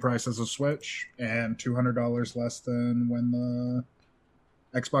the same price as a Switch and $200 less than when the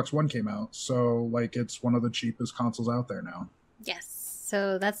Xbox One came out. So like it's one of the cheapest consoles out there now. Yes.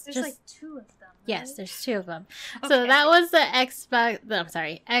 So that's There's just like 2 of them. Right? Yes, there's 2 of them. Okay. So that was the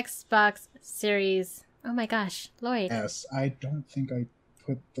Xbox Series. Oh my gosh, Lloyd. Yes, I don't think I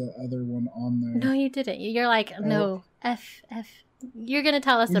put the other one on there. No, you didn't. You're like, no, F. You're gonna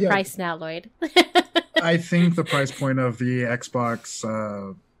tell us the price now, Lloyd. I think the price point of the Xbox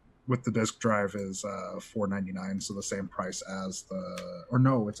with the disc drive is $499, so the same price as the, or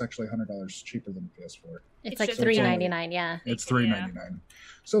no, it's actually $100 cheaper than the PS4. It's like $399, yeah. It's $399.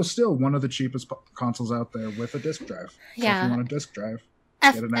 So still one of the cheapest consoles out there with a disc drive. So Yeah. if you want a disc drive,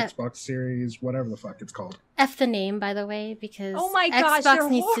 get an Xbox Series, whatever the fuck it's called. F the name, by the way, because Oh my gosh, Xbox they're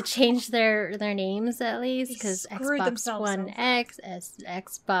needs to horrible. change their names at least, They because screwed Xbox themselves One over. X,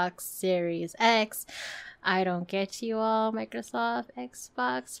 Xbox Series X. I don't get you all, Microsoft,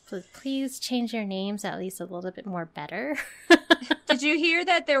 Xbox. Please change your names at least a little bit more better. Did you hear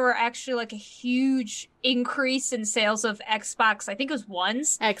that there were actually like a huge increase in sales of Xbox? I think it was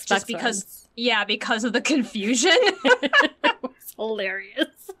Ones. Xbox Just because, Ones. yeah, because of the confusion. It was hilarious.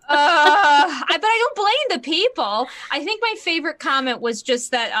 But I don't blame the people. I think my favorite comment was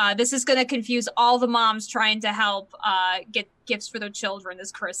just that this is going to confuse all the moms trying to help get gifts for their children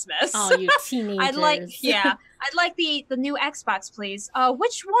this Christmas. Oh, you teenagers. I'd like the new Xbox, please.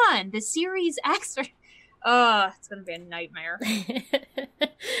 Which one? The Series X? It's gonna be a nightmare.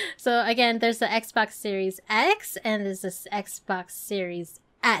 So again, there's the Xbox Series X and there's this Xbox Series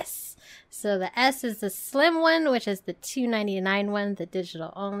S. So the S is the slim one, which is the $299 one, the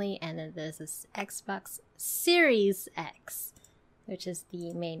digital only, and then there's this Xbox Series X, which is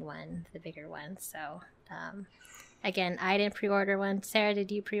the main one, the bigger one. So again, I didn't pre-order one. Sarah,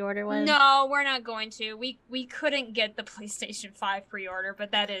 did you pre-order one? No, we're not going to. We couldn't get the PlayStation 5 pre-order,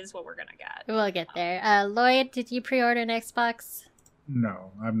 but that is what we're gonna get. We'll get there. Lloyd, did you pre-order an Xbox?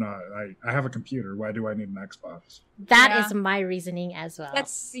 No, I'm not. I have a computer. Why do I need an Xbox? That Yeah. is my reasoning as well.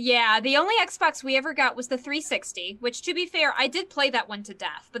 The only Xbox we ever got was the 360, which to be fair, I did play that one to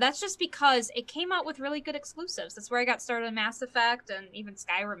death, but that's just because it came out with really good exclusives. That's where I got started on Mass Effect and even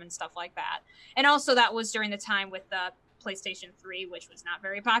Skyrim and stuff like that. And also that was during the time with the PlayStation 3, which was not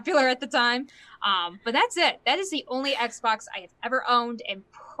very popular at the time. But that's it. That is the only Xbox I have ever owned and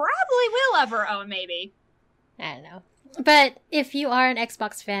probably will ever own, maybe. I don't know. But if you are an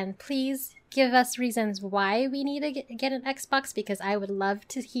Xbox fan, please give us reasons why we need to get an Xbox, because I would love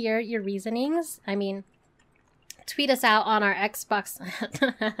to hear your reasonings. I mean, tweet us out on our Xbox.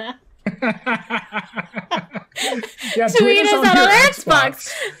 Yeah, Tweet us out your on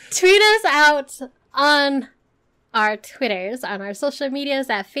Xbox. Tweet us out on our Twitters, on our social medias,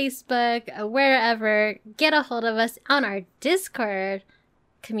 at Facebook, wherever. Get a hold of us on our Discord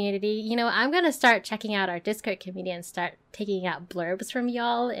community. You know, I'm going to start checking out our Discord community and start taking out blurbs from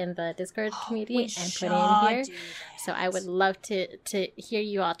y'all in the Discord community and putting it in here. So I would love to hear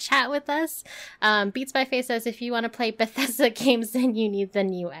you all chat with us. Beats by Face says, if you want to play Bethesda games, then you need the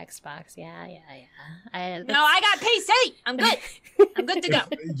new Xbox. Yeah. No, I got PC. I'm good. I'm good to go.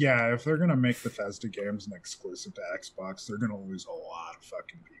 If they're gonna make Bethesda games an exclusive to Xbox, they're gonna lose a lot of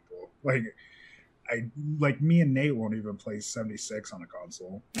fucking people. Like me and Nate won't even play 76 on a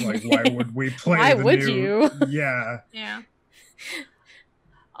console. Like, why would we play? Why the would new... you? Yeah. Yeah.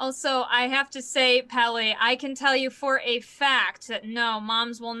 Also, I have to say, Pally, I can tell you for a fact that no,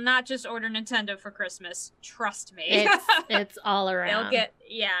 moms will not just order Nintendo for Christmas. Trust me. It's all around.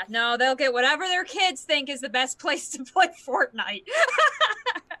 They'll get whatever their kids think is the best place to play Fortnite.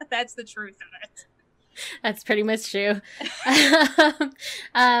 That's the truth of it. That's pretty much true.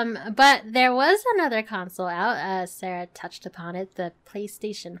 But there was another console out. Sarah touched upon it. The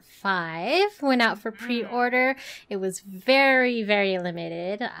PlayStation 5 went out for pre-order. It was very, very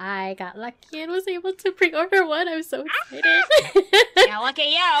limited. I got lucky and was able to pre-order one. I'm so excited. Yeah, lucky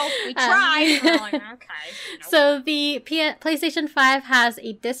you. We tried. Like, okay. Nope. So the PlayStation 5 has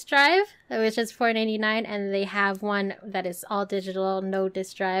a disc drive, which is $4.99, and they have one that is all digital, no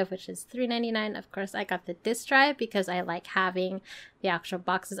disc drive, which is $3.99. Of course, I got the disc drive because I like having the actual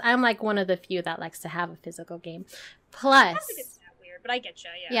boxes. I'm like one of the few that likes to have a physical game. Plus, I don't think it's that weird, but I get you.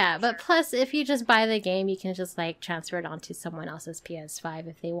 Yeah, but plus, if you just buy the game, you can just like transfer it onto someone else's PS5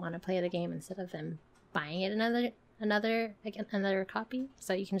 if they want to play the game instead of them buying it another copy.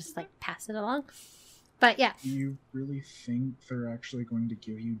 So you can just like pass it along. But yeah. Do you really think they're actually going to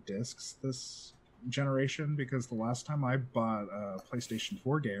give you discs this generation? Because the last time I bought PlayStation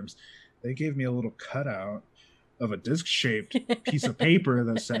 4 games, they gave me a little cutout of a disc-shaped piece of paper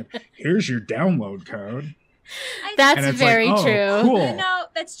that said, "Here's your download code." That's very true. Cool. No,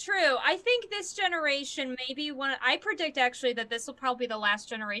 that's true. I think this generation I predict actually that this will probably be the last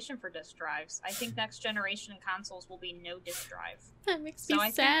generation for disc drives. I think next generation consoles will be no disc drive. That makes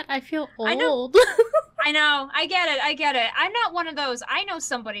me sad. I feel old. I know. I get it. I'm not one of those. I know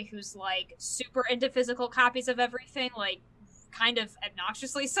somebody who's like super into physical copies of everything, like kind of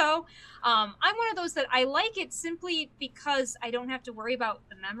obnoxiously so. I'm one of those that I like it simply because I don't have to worry about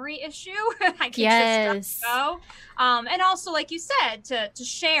the memory issue. I can just go. And also, like you said, to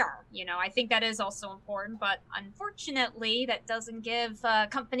share. You know, I think that is also important. But unfortunately, that doesn't give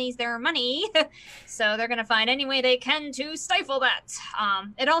companies their money. So they're going to find any way they can to stifle that.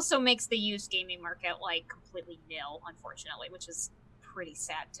 It also makes the used gaming market like completely nil, unfortunately, which is pretty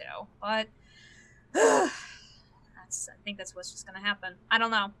sad too. But I think that's what's just going to happen. I don't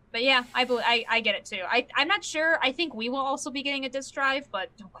know. But yeah, I get it too. I'm not sure. I think we will also be getting a disc drive, but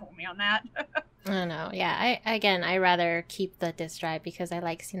don't quote me on that. I don't know. Yeah, I rather keep the disc drive because I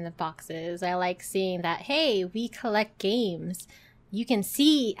like seeing the boxes. I like seeing that, hey, we collect games. You can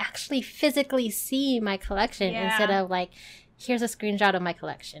actually physically see my collection instead of like, here's a screenshot of my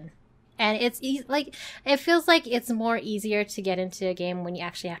collection. And it feels like it's more easier to get into a game when you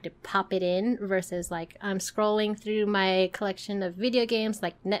actually have to pop it in versus like I'm scrolling through my collection of video games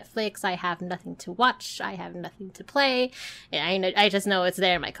like Netflix. I have nothing to watch. I have nothing to play. I just know it's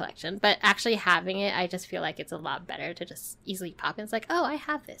there in my collection. But actually having it, I just feel like it's a lot better to just easily pop in. It's like, oh, I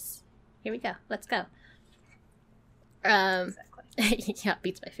have this. Here we go. Let's go. Exactly. Yeah,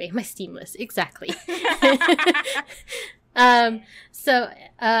 beats my Steam list. Exactly.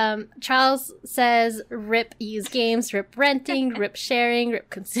 Charles says, rip used games, rip renting, rip sharing, rip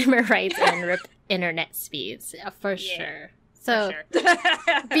consumer rights, and rip internet speeds. For sure. So,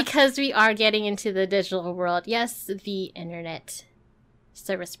 because we are getting into the digital world, yes, the internet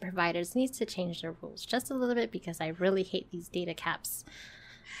service providers needs to change their rules just a little bit because I really hate these data caps.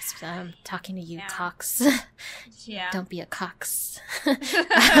 So I'm talking to you, Cox. Yeah. Don't be a Cox.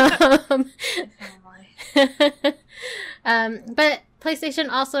 But PlayStation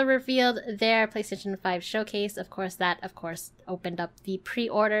also revealed their PlayStation 5 showcase. Of course, opened up the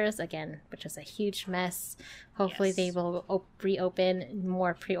pre-orders again, which was a huge mess. Hopefully they will reopen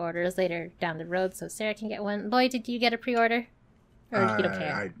more pre-orders later down the road so Sarah can get one. Lloyd, did you get a pre-order? Or you don't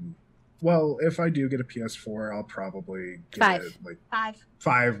care? Well, if I do get a PS4, I'll probably get it like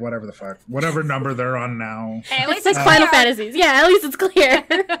five, whatever the fuck, whatever number they're on now. Hey, at least it's Final Fantasies. Yeah, at least it's clear.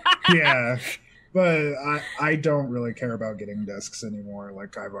 Yeah, but I don't really care about getting discs anymore.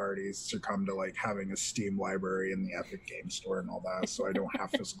 Like I've already succumbed to like having a Steam library in the Epic Game Store and all that, so I don't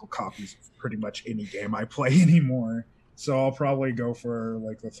have physical copies of pretty much any game I play anymore. So I'll probably go for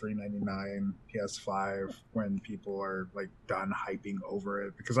like the $3.99 PS5 when people are like done hyping over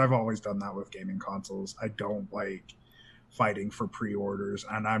it, because I've always done that with gaming consoles. I don't like fighting for pre-orders,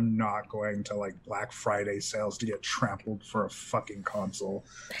 and I'm not going to like Black Friday sales to get trampled for a fucking console.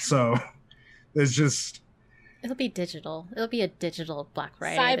 So there's just... It'll be digital. It'll be a digital Black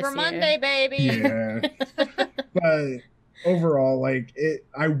Friday Cyber Monday, baby! Yeah. But overall, like,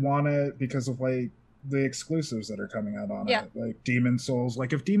 I want it because of like the exclusives that are coming out on it, like Demon's Souls.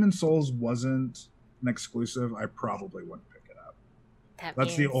 Like if Demon's Souls wasn't an exclusive, I probably wouldn't pick it up. that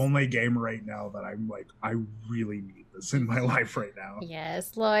That's the means. only game right now that I'm like, I really need this in my life right now.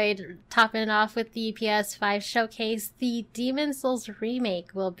 Yes, Lloyd, topping it off with the PS5 showcase, the Demon's Souls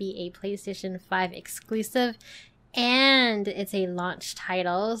remake will be a PlayStation 5 exclusive, and it's a launch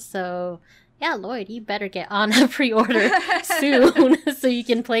title, so yeah, Lloyd, you better get on a pre-order soon so you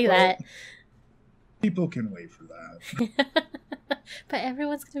can play that. People can wait for that. But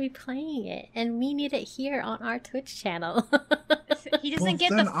everyone's going to be playing it, and we need it here on our Twitch channel. He doesn't get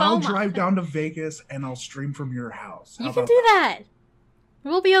the then I'll FOMO. drive down to Vegas and I'll stream from your house. How You can about do that.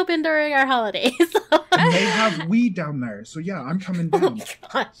 We'll be open during our holidays. And they have weed down there, so yeah, I'm coming Oh down. my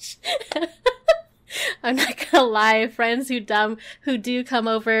gosh. I'm not gonna lie, friends who do come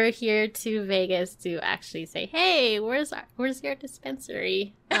over here to Vegas to actually say, "Hey, where's your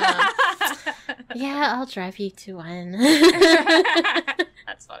dispensary?" Yeah, I'll drive you to one.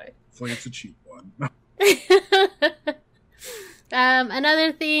 That's funny. Hopefully it's a cheap one.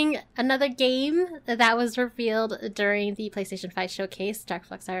 Another game that was revealed during the PlayStation 5 showcase.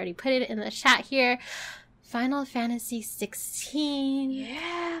 Darkflux, I already put it in the chat here. Final Fantasy 16.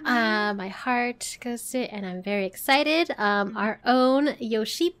 Yeah. My heart goes to it, and I'm very excited. Our own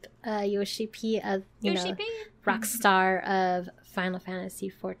Yoshi P, Yoshi P. rock star of Final Fantasy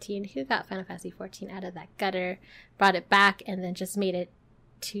 14, who got Final Fantasy 14 out of that gutter, brought it back, and then just made it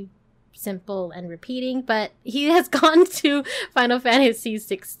too simple and repeating. But he has gone to Final Fantasy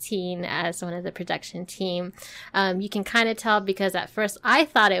 16 as one of the production team. You can kind of tell because at first I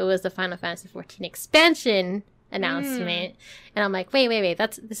thought it was the Final Fantasy 14 expansion announcement, and I'm like, wait,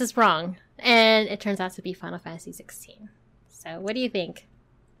 this is wrong, and it turns out to be Final Fantasy 16. So what do you think?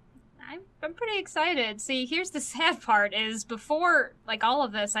 I'm pretty excited. See, here's the sad part is before like all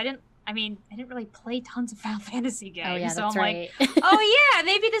of this, I didn't really play tons of Final Fantasy games. Oh yeah, so that's I'm right. like, oh yeah,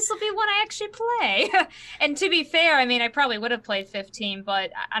 maybe this will be one I actually play. And to be fair, I mean, I probably would have played 15,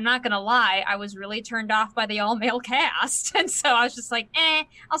 but I'm not gonna lie, I was really turned off by the all-male cast, and so I was just like,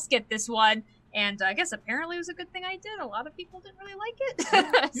 I'll skip this one. And I guess apparently it was a good thing I did. A lot of people didn't really like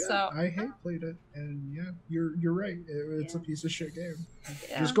it. Yeah, So I hate played it, and yeah, you're right. It's a Yeah. piece of shit game.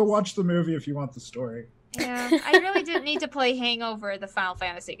 yeah. Just go watch the movie if you want the story. Yeah, I really didn't need to play Hangover, the Final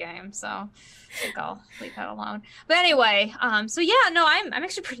Fantasy game, so I think I'll leave that alone. But anyway, so yeah, no, I'm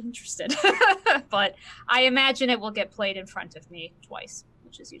actually pretty interested. But I imagine it will get played in front of me twice,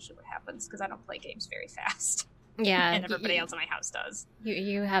 which is usually what happens because I don't play games very fast. Yeah, And everybody else in my house does.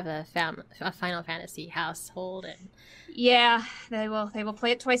 You have a Final Fantasy household, and Yeah, they will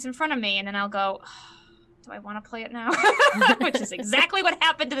play it twice in front of me, and then I'll go, do I want to play it now? Which is exactly what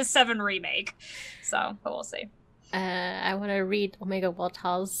happened to the 7 remake. So, but we'll see. I want to read Omega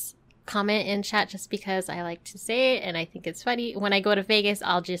Woltal's comment in chat just because I like to say it and I think it's funny. When I go to Vegas,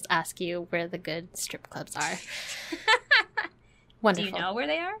 I'll just ask you where the good strip clubs are. Wonderful. Do you know where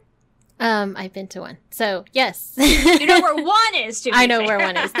they are? I've been to one. So, yes. You know where one is, to be I know fair. where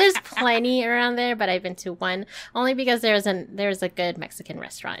one is. There's plenty around there, but I've been to one only because there's a good Mexican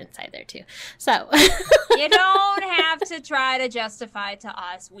restaurant inside there too. So You don't have to try to justify to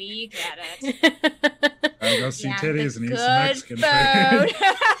us. We get it. I go see Yeah, titties the and eat some good Mexican food.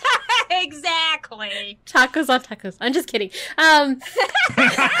 food. Exactly. Tacos on tacos. I'm just kidding.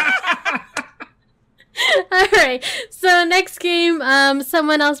 All right. So next game,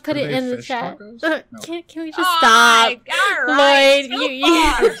 someone else put Are it they in the fish chat. tacos? No. Can we just Oh, stop? all right. Lloyd, Too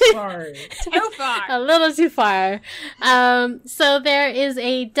you- far. Sorry. Too far. A little too far. So there is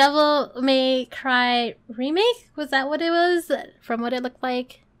a Devil May Cry remake. Was that what it was? From what it looked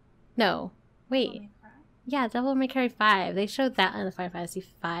like? No. Wait. Yeah, Devil May Cry 5. They showed that on the Final Fantasy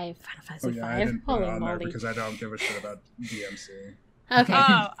 5. Final Oh Fantasy yeah, I 5. didn't put it Holy on there moly. because I don't give a shit about DMC. Okay.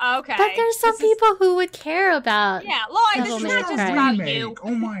 Oh, okay. But there's some This is- people who would care about. Yeah, Lloyd, Devil this is May not just Cry. about Remake. you.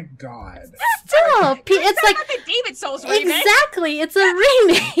 Oh my god. Still, it's like not the Demon Souls remake. exactly. It's a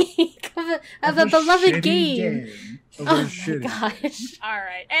remake of a beloved shitty game. Of Oh a my shitty gosh. All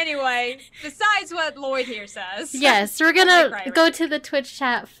right. Anyway, besides what Lloyd here says. Yes, we're Devil gonna May Cry go remake. to the Twitch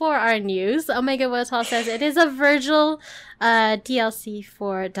chat for our news. Omega Wotal says it is a Virgil DLC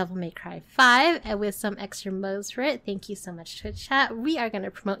for Devil May Cry 5 and with some extra modes for it. Thank you so much, Twitch chat. We are going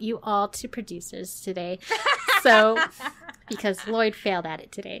to promote you all to producers today. So, because Lloyd failed at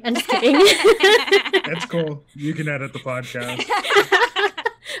it today. I'm just kidding. That's cool. You can edit the podcast.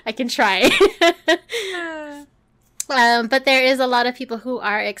 I can try. But there is a lot of people who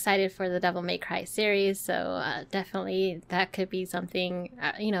are excited for the Devil May Cry series, so definitely that could be something,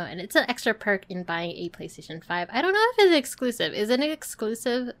 and it's an extra perk in buying a PlayStation 5. I don't know if it's exclusive. Is it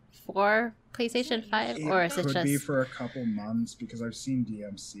exclusive for PlayStation 5, or is it could just... be for a couple months because I've seen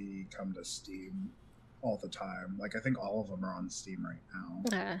DMC come to Steam. all the time. Like I think all of them are on Steam right now.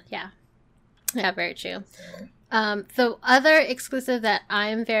 Yeah, very true. So. The other exclusive that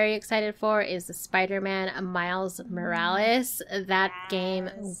I'm very excited for is the Spider-Man Miles Morales. That game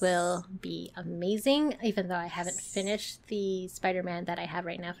will be amazing, even though I haven't finished the Spider-Man that I have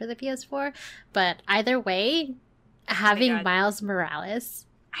right now for the PS4. But either way, having Miles Morales,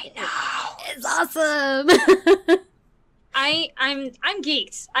 I know, is awesome. I'm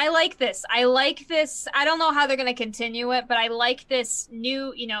geeked. I like this. I don't know how they're gonna continue it, but I like this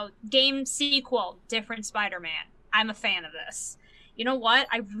new, game sequel, different Spider-Man. I'm a fan of this. You know what?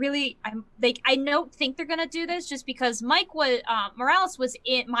 I don't think they're gonna do this just because Miles was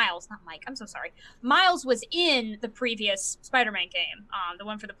in the previous Spider-Man game, the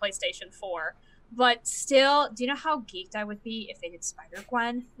one for the PlayStation 4. But still, do you know how geeked I would be if they did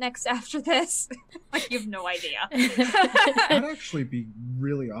Spider-Gwen next after this? Like, you have no idea. That'd actually be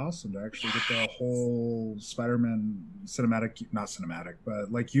really awesome to actually get the whole Spider-Man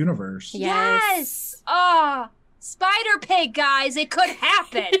universe. Yes! Oh, Spider-Pig, guys, it could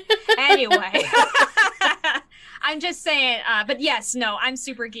happen. Anyway. I'm just saying, but yes, no, I'm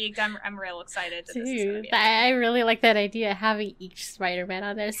super geeked. I'm real excited that this is gonna be I really like that idea, having each Spider-Man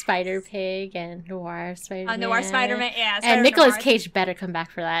on there, Spider-Pig and Noir Spider-Man. Noir Spider-Man, yeah. And Nicolas Cage better come back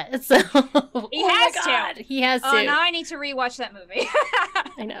for that. So he has to. He has to. Oh, now I need to rewatch that movie.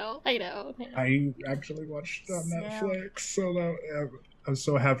 I know. I actually watched it on Netflix, so that I'm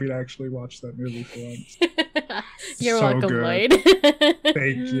so happy to actually watch that movie for once. You're so welcome, good. Lloyd.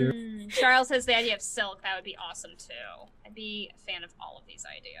 Thank you. Charles has the idea of Silk. That would be awesome too. I'd be a fan of all of these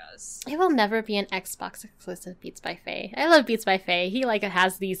ideas. It will never be an Xbox exclusive Beats by Faye. I love Beats by Faye. He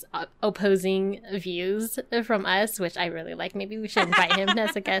has these opposing views from us, which I really like. Maybe we should invite him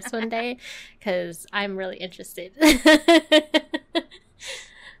as a guest one day, because I'm really interested.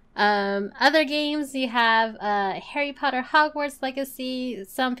 Other games, you have Harry Potter Hogwarts Legacy.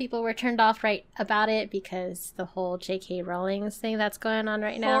 Some people were turned off about it because the whole J.K. Rowling thing that's going on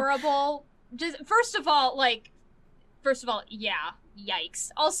right now. Horrible. First of all, yeah, yikes.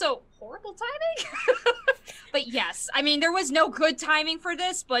 Also, horrible timing. But yes, I mean, there was no good timing for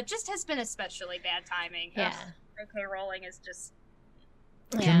this, but just has been especially bad timing. Yeah. J.K. Rowling is just...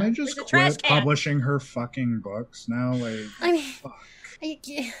 Can they just quit publishing her fucking books now?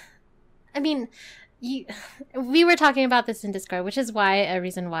 I mean, we were talking about this in Discord, which is a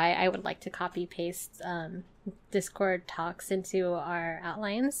reason why I would like to copy paste Discord talks into our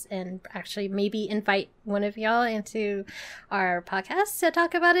outlines and actually maybe invite one of y'all into our podcast to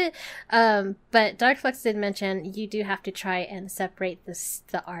talk about it. But Darkflex did mention you do have to try and separate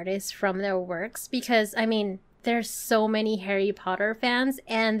the artists from their works, because I mean, there's so many Harry Potter fans,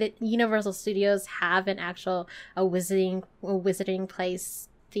 and the Universal Studios have an actual Wizarding Place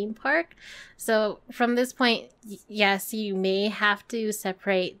theme park. So from this point, yes, you may have to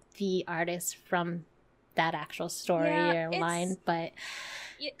separate the artist from that actual story or line, but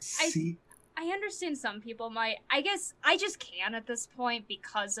I understand some people might. I guess I just can't at this point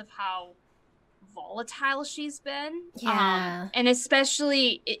because of how volatile she's been. Yeah. And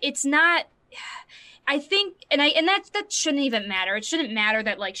especially, it's not... I think, and that shouldn't even matter. It shouldn't matter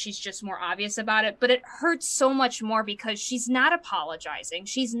that she's just more obvious about it, but it hurts so much more because she's not apologizing.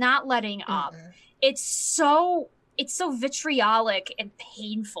 She's not letting up. It's so vitriolic and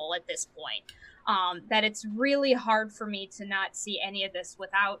painful at this point, that it's really hard for me to not see any of this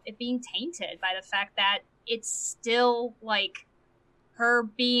without it being tainted by the fact that it's still her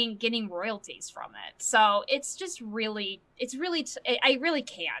getting royalties from it. So it's just really, I really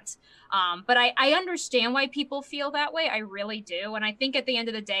can't. But I understand why people feel that way. I really do. And I think at the end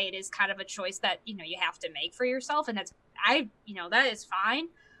of the day, it is kind of a choice that, you have to make for yourself. And that is fine.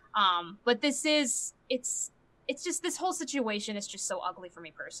 But it's just, this whole situation is just so ugly for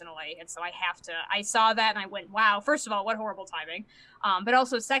me personally. And so I saw that and I went, wow, first of all, what horrible timing. But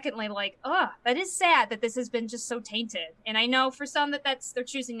also secondly, that is sad that this has been just so tainted. And I know for some they're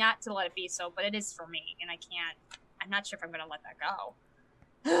choosing not to let it be so, but it is for me. And I'm not sure if I'm going to let that go.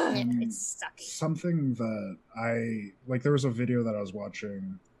 It's sucky. Something that there was a video that I was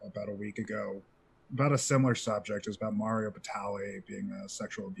watching about a week ago about a similar subject. It was about Mario Batali being a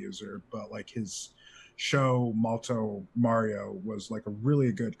sexual abuser, but his show Malto Mario was a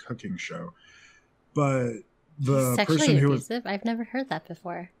really good cooking show. But the sexually person who abusive? I've never heard that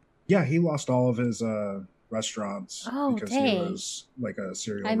before. Yeah, he lost all of his restaurants because dang. he was a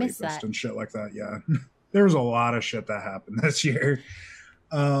serial rapist that. and shit like that. Yeah. There was a lot of shit that happened this year.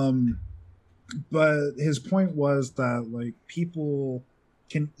 But his point was that people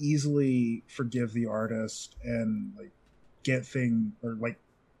can easily forgive the artist and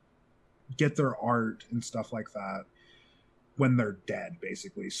get their art and stuff like that when they're dead,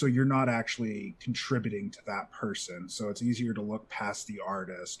 basically. So you're not actually contributing to that person. So it's easier to look past the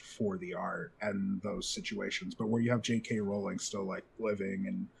artist for the art and those situations. But where you have J.K. Rowling still like living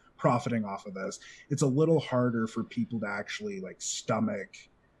and profiting off of this, it's a little harder for people to actually like stomach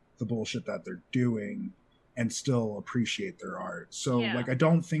the bullshit that they're doing and still appreciate their art. So like, I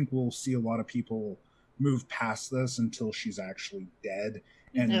don't think we'll see a lot of people move past this until she's actually dead.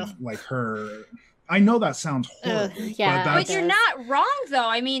 And like her, I know that sounds horrible, but you're not wrong though.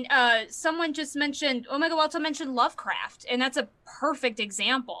 I mean, someone just mentioned, Omega Walter mentioned Lovecraft, and that's a perfect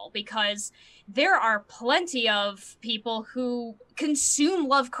example because there are plenty of people who consume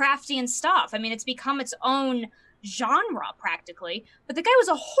Lovecraftian stuff. I mean, it's become its own genre practically, but the guy was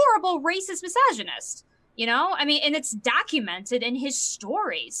a horrible racist misogynist. You know, I mean, and it's documented in his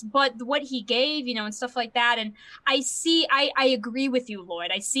stories, but what he gave, you know, and stuff like that. And I agree with you,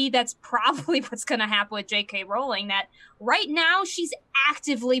 Lloyd. I see that's probably what's going to happen with J.K. Rowling, that right now she's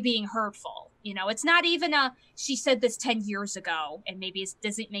actively being hurtful. You know, it's not even she said this 10 years ago and maybe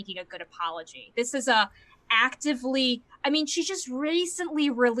isn't making a good apology. This is actively, I mean, she just recently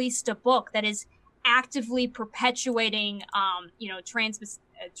released a book that is actively perpetuating, you know, transphobic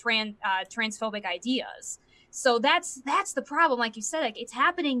ideas. So that's the problem. Like you said, like it's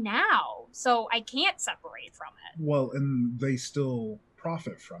happening now. So I can't separate from it. Well, and they still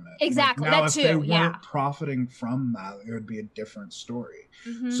profit from it. Exactly. Like, now, that if too. they weren't profiting from that, it would be a different story.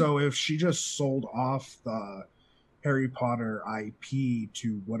 Mm-hmm. So if she just sold off the Harry Potter IP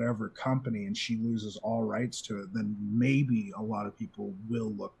to whatever company and she loses all rights to it, then maybe a lot of people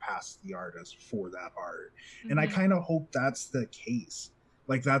will look past the artist for that art. Mm-hmm. And I kind of hope that's the case.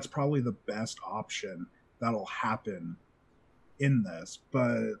 Like, that's probably the best option that'll happen in this.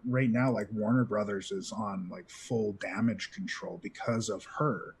 But right now, like, Warner Brothers is on like full damage control because of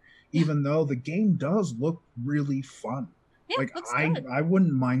her, even though the game does look really fun. Yeah, like I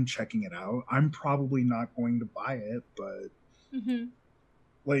wouldn't mind checking it out. I'm probably not going to buy it, but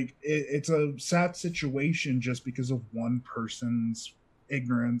like it's a sad situation just because of one person's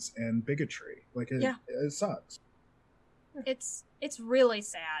ignorance and bigotry. Like it sucks. It's really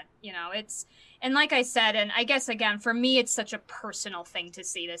sad, you know. And like I said, and I guess again for me it's such a personal thing to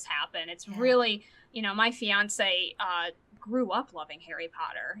see this happen. It's really, you know, my fiance grew up loving Harry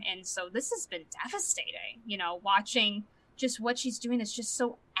Potter, and so this has been devastating, you know, watching just what she's doing is just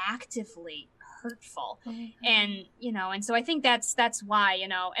so actively hurtful. And, you know, and so I think that's why, you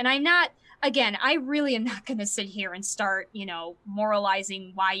know, and I really am not going to sit here and start, you know,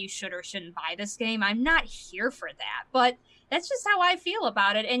 moralizing why you should or shouldn't buy this game. I'm not here for that, but that's just how I feel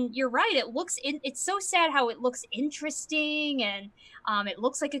about it. And you're right. It's so sad how it looks interesting and it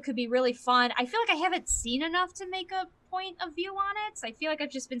looks like it could be really fun. I feel like I haven't seen enough to make a point of view on it. I feel like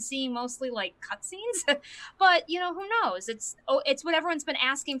I've just been seeing mostly like cutscenes, but you know, who knows? It's what everyone's been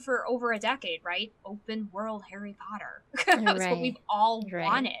asking for over a decade, right? Open world Harry Potter. That's what we've all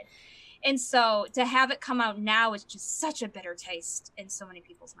wanted. And so to have it come out now is just such a bitter taste in so many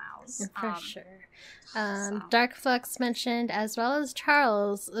people's mouths. For sure. Dark Flux mentioned, as well as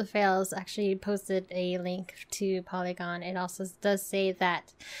Charles Fails actually posted a link to Polygon. It also does say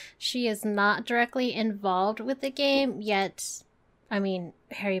that she is not directly involved with the game, yet, I mean,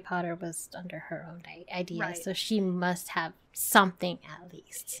 Harry Potter was under her own idea, so she must have something at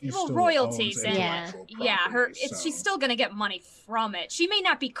least. Well, royalties and she's still gonna get money from it. She may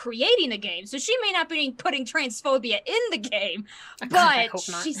not be creating the game, so she may not be putting transphobia in the game, but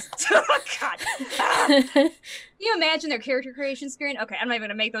she's God. You imagine their character creation screen? Okay, I'm not even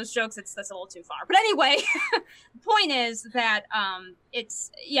gonna make those jokes. That's a little too far. But anyway, the point is that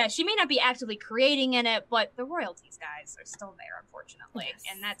she may not be actively creating in it, but the royalties, guys, are still there, unfortunately. Yes.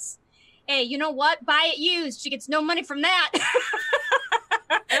 And that's, hey, you know what? Buy it used. She gets no money from that.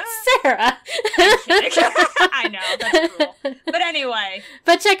 Sarah. I know, that's cruel. But anyway.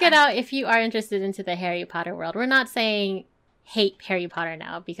 But check it out if you are interested into the Harry Potter world. We're not saying hate Harry Potter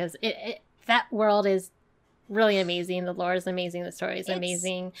now, because that world is really amazing. The lore is amazing. The story is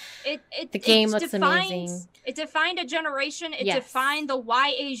amazing. The game looks amazing. It defined a generation. It defined the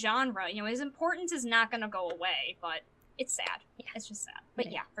YA genre. You know, his importance is not going to go away, but it's sad. Yeah, it's just sad.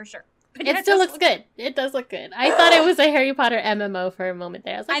 But yeah, for sure. But it still looks good. It does look good. I thought it was a Harry Potter MMO for a moment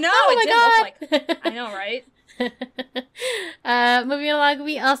there. I was like, I know, oh it did look like. I know, right? Moving along,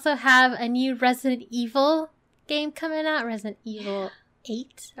 we also have a new Resident Evil game coming out. Resident Evil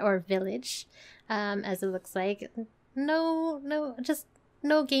 8 or Village, as it looks like. No, just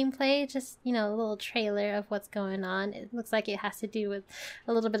no gameplay, just, a little trailer of what's going on. It looks like it has to do with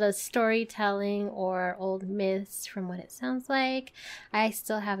a little bit of storytelling or old myths from what it sounds like. I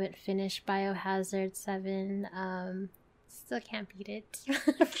still haven't finished Biohazard 7. Still can't beat it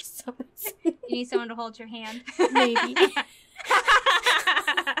for some reason. You need someone to hold your hand. Maybe.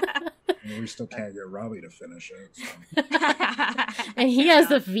 We still can't get Robbie to finish it. So. And he has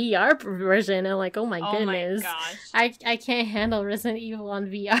the VR version. I'm like, oh my goodness. Gosh. I can't handle Resident Evil on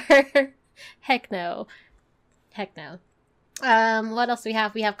VR. Heck no. What else do we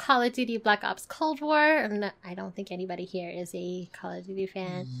have? We have Call of Duty Black Ops Cold War. I don't think anybody here is a Call of Duty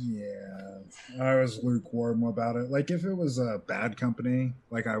fan. Yeah, I was lukewarm about it. Like, if it was a bad company,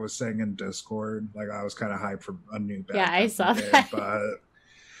 like I was saying in Discord, like I was kind of hyped for a new bad company. I saw that. But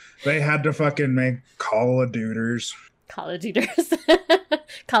they had to fucking make Call of Duters. Call of Duters.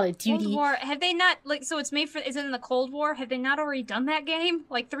 Call of Duty. Cold War. Have they not, so it's made for, is it in the Cold War? Have they not already done that game?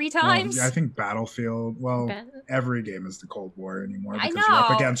 3 times? Well, I think Battlefield, every game is the Cold War anymore because I know. you're up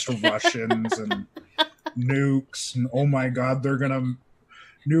against Russians and nukes, and oh my god, they're gonna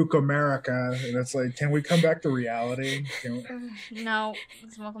nuke America, and it's like, can we come back to reality? No,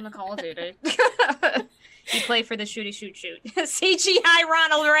 it's welcome to Call of Duty. You play for the shooty shoot. CGI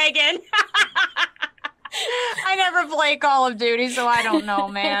Ronald Reagan. I never play Call of Duty, so I don't know,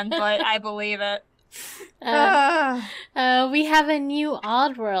 man, but I believe it. We have a new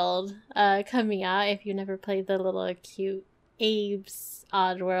Oddworld coming out. If you never played the little cute Abe's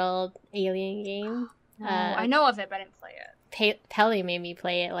Oddworld alien game. I know of it, but I didn't play it. Pelly made me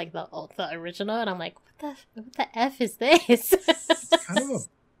play it, like the original, and I'm like, what the F is this? It's kind of a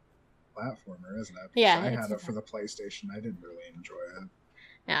platformer, isn't it? Yeah, I had it for the PlayStation. I didn't really enjoy it.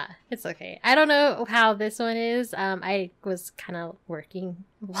 Yeah, it's okay. I don't know how this one is. I was kind of working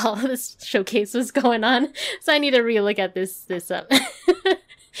while this showcase was going on, so I need to relook at this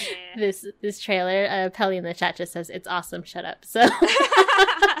this trailer. Pelly in the chat just says it's awesome. Shut up. So,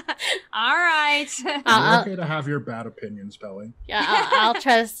 all right. It's okay to have your bad opinions, Pelly. Yeah, I'll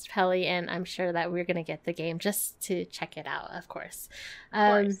trust Pelly, and I'm sure that we're gonna get the game just to check it out. Of course.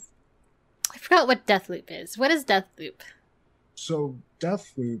 I forgot what Deathloop is. What is Deathloop? So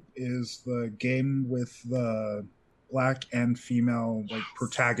Deathloop is the game with the black and female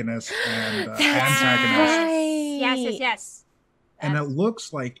protagonist and antagonist. Right. Yes. And it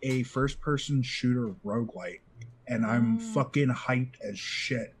looks like a first-person shooter roguelike, and I'm fucking hyped as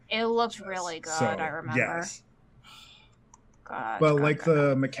shit. It looks really good. So, I remember. Yes. But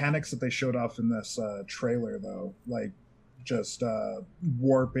the mechanics that they showed off in this trailer, though, just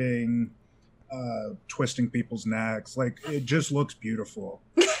warping. Twisting people's necks, it just looks beautiful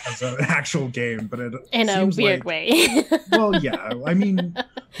as an actual game, but it in a weird way. Well, yeah, I mean,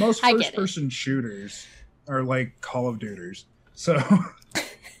 most first-person shooters are like Call of Duty, so.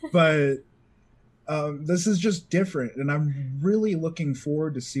 But this is just different, and I'm really looking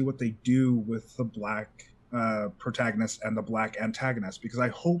forward to see what they do with the black protagonist and the black antagonist, because I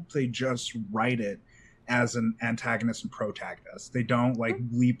hope they just write it as an antagonist and protagonist. They don't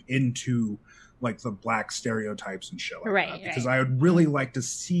leap into the black stereotypes and shit like that. Because I would really like to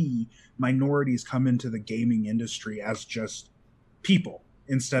see minorities come into the gaming industry as just people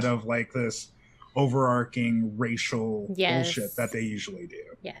instead of this overarching racial bullshit that they usually do.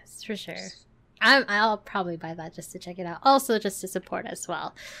 Yes, for sure. I'll probably buy that just to check it out. Also, just to support as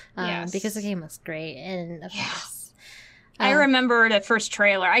well, because the game looks great, and of course. I remember the first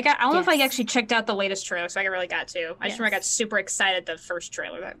trailer. I don't know if I actually checked out the latest trailer, so I really got to. I just remember I got super excited the first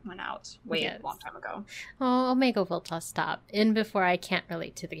trailer that went out a long time ago. Oh, Omega Volta, stop. In before I can't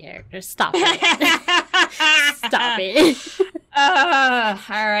relate to the characters. Stop it. Stop it.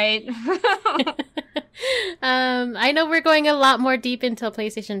 All right. I know we're going a lot more deep into a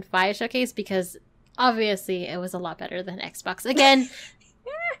PlayStation 5 showcase because obviously it was a lot better than Xbox. Again,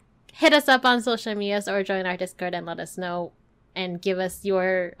 hit us up on social medias or join our Discord and let us know and give us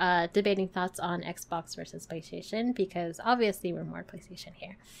your debating thoughts on Xbox versus PlayStation, because obviously we're more PlayStation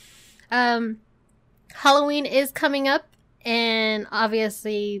here. Halloween is coming up, and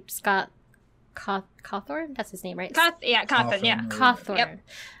obviously Scott Cawthorn, that's his name, right? Cawthorn, yeah. Cawthorn. Yep.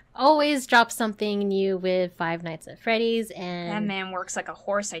 Always drops something new with Five Nights at Freddy's, and that man works like a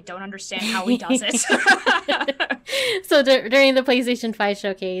horse. I don't understand how he does it. So during the PlayStation 5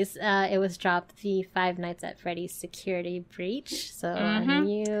 showcase, it was dropped the Five Nights at Freddy's Security Breach. So a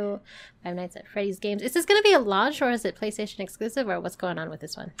new Five Nights at Freddy's games. Is this going to be a launch, or is it PlayStation exclusive, or what's going on with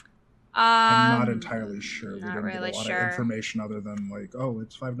this one? I'm not entirely sure. We didn't really get a lot of information other than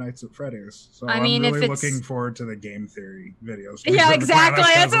it's Five Nights at Freddy's. So I mean, I'm really looking forward to the game theory videos. Yeah, exactly.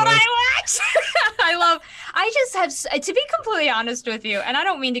 That's what I watch. I just have, to be completely honest with you, and I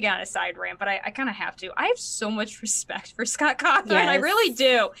don't mean to get on a side rant, but I kind of have to. I have so much respect for Scott Cawthon. Yes. I really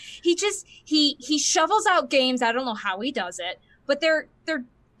do. He shovels out games. I don't know how he does it, but they're.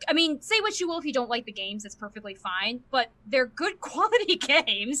 I mean, say what you will if you don't like the games, it's perfectly fine, but they're good quality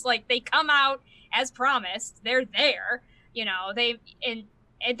games. Like, they come out as promised. They're there, you know, and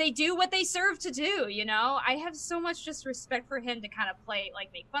they do what they serve to do, you know? I have so much just respect for him to kind of play,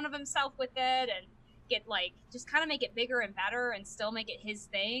 like, make fun of himself with it and get, like, just kind of make it bigger and better and still make it his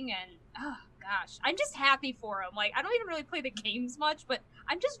thing. And, oh, gosh, I'm just happy for him. Like, I don't even really play the games much, but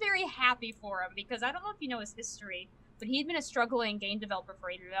I'm just very happy for him because I don't know if you know his history, but he'd been a struggling game developer for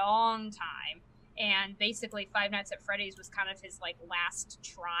a long time. And basically Five Nights at Freddy's was kind of his, like, last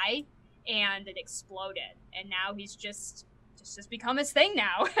try, and it exploded. And now he's just become his thing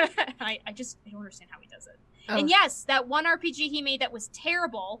now. I don't understand how he does it. Oh. And yes, that one RPG he made that was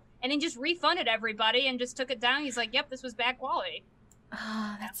terrible, and then just refunded everybody and just took it down. He's like, yep, this was bad quality.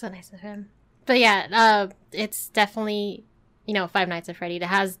 Oh, that's so nice of him. But yeah, it's definitely... You know, Five Nights at Freddy, that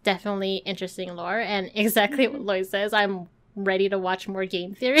has definitely interesting lore, and exactly what Lloyd says, I'm ready to watch more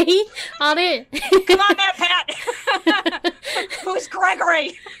game theory on it. Come on, Matt Pat! Who's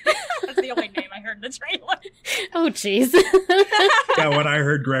Gregory? That's the only name I heard in the trailer. Oh, jeez. Yeah, when I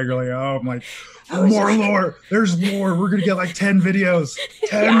heard Gregory, I'm like, more lore. There's more. We're going to get like 10 videos.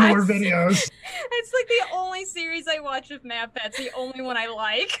 10 more videos. It's like the only series I watch with Matt Pat. It's the only one I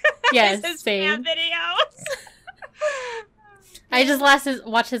like. Yes, his same. Matt videos. I just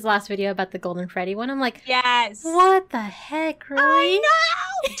watched his last video about the Golden Freddy one. I'm like, yes. What the heck, really? I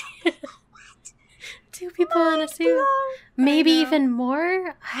know! 2 people on a suit? Maybe even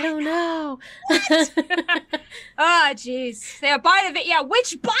more? I don't know. Oh, jeez. They bite of it. Yeah,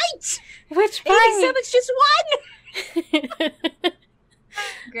 which bite? Which bite? 87's just one.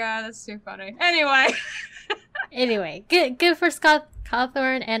 God, that's too funny. Anyway, good for Scott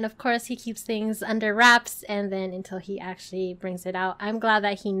Cawthon, and of course he keeps things under wraps and then until he actually brings it out. I'm glad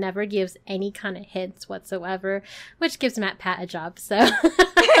that he never gives any kind of hints whatsoever, which gives Matt Pat a job, so.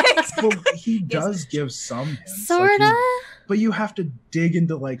 Well, he does give some hints. Sorta? Like but you have to dig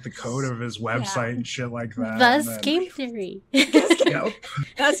into like the code of his website and shit like that. Thus game theory. Yep.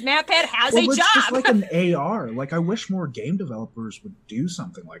 Thus Matt Pat has a job. It's just like an AR. Like, I wish more game developers would do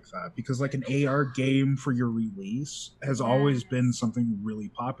something like that, because like an AR game for your release has always been something really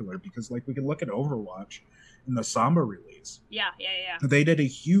popular, because like we can look at Overwatch in the Samba release. Yeah. They did a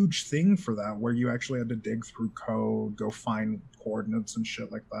huge thing for that where you actually had to dig through code, go find coordinates and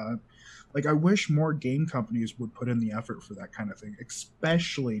shit like that. Like, I wish more game companies would put in the effort for that kind of thing,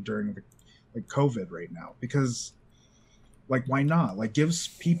 especially during the like COVID right now, because like, why not? Like, gives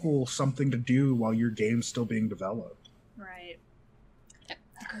people something to do while your game's still being developed. Right.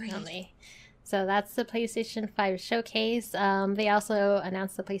 Definitely. So that's the PlayStation 5 showcase. They also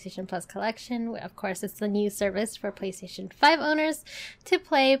announced the PlayStation Plus collection. Of course, it's the new service for PlayStation 5 owners to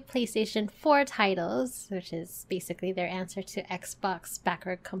play PlayStation 4 titles, which is basically their answer to Xbox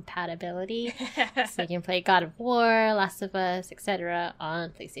backward compatibility. So you can play God of War, Last of Us, etc.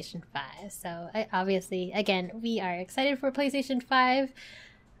 on PlayStation 5. So obviously, again, we are excited for PlayStation 5.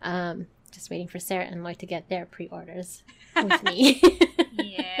 Just waiting for Sarah and Lloyd to get their pre-orders with me.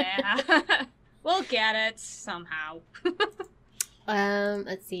 Yeah. We'll get it somehow.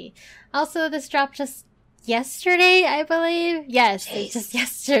 Let's see. Also, this dropped just yesterday, I believe. Yes, just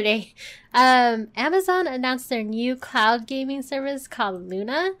yesterday. Amazon announced their new cloud gaming service called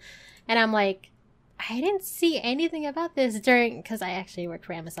Luna. And I'm like, I didn't see anything about this because I actually work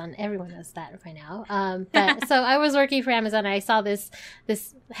for Amazon. Everyone knows that by now. But so I was working for Amazon. And I saw this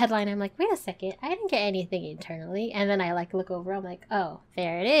headline. I'm like, wait a second. I didn't get anything internally. And then I look over. I'm like, oh,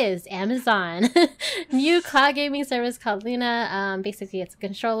 there it is. Amazon. New cloud gaming service called Luna. Basically, it's a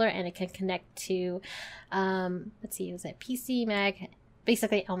controller and it can connect to, let's see, was it PC, Mac,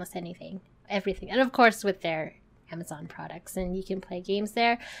 basically almost anything, everything. And of course, with their Amazon products. And you can play games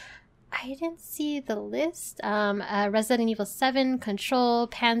there. I didn't see the list. Resident Evil 7, Control,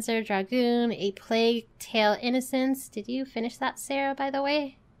 Panzer Dragoon, A Plague Tale Innocence. Did you finish that, Sarah, by the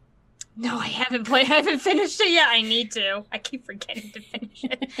way? No, I haven't played. I haven't finished it yet. I need to. I keep forgetting to finish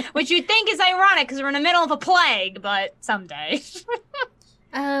it. Which you'd think is ironic because we're in the middle of a plague, but someday.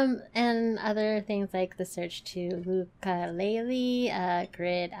 And other things like The Search to Yooka-Laylee,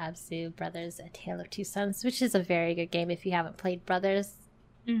 Grid, Abzu, Brothers, A Tale of Two Sons, which is a very good game if you haven't played Brothers.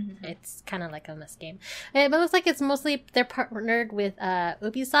 Mm-hmm. It's kind of like a must game. It looks like it's mostly they're partnered with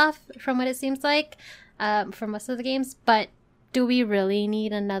Ubisoft from what it seems like for most of the games. But do we really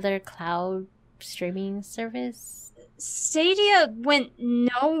need another cloud streaming service? Stadia went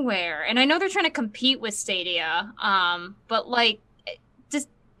nowhere, and I know they're trying to compete with Stadia, but like, just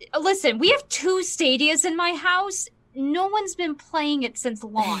listen, we have 2 Stadias in my house. No one's been playing it since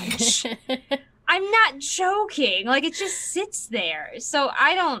launch. I'm not joking. Like, it just sits there. So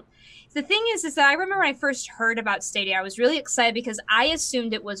I don't. The thing is that I remember when I first heard about Stadia, I was really excited because I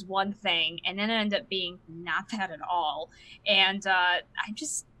assumed it was one thing, and then it ended up being not that at all. And I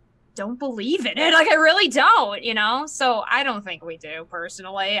just don't believe in it. Like, I really don't, you know? So I don't think we do,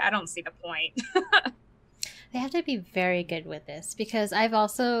 personally. I don't see the point. They have to be very good with this because I'm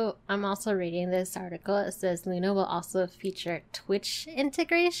also reading this article. It says Luna will also feature Twitch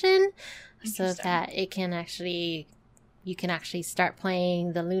integration so that you can actually start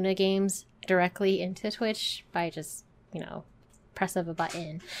playing the Luna games directly into Twitch by just, press of a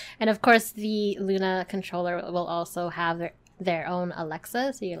button. And of course, the Luna controller will also have their own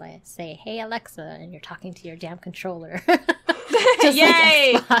Alexa. So you like say, "Hey Alexa," and you're talking to your damn controller.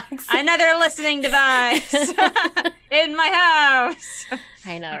 Yay! Like another listening device in my house.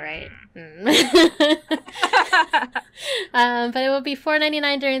 I know, right? But it will be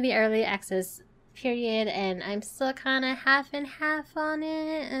 $4.99 during the early access period, and I'm still kind of half and half on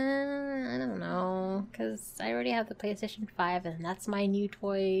it. I don't know, because I already have the PlayStation 5, and that's my new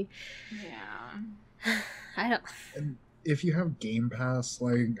toy. Yeah. I don't. And if you have Game Pass,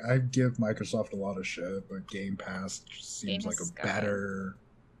 like, I give Microsoft a lot of shit, but Game Pass seems like a better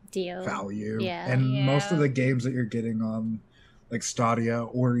deal value. Yeah. And most of the games that you're getting on, like, Stadia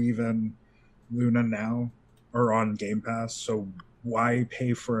or even Luna now are on Game Pass, so why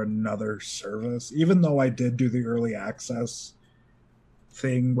pay for another service? Even though I did do the early access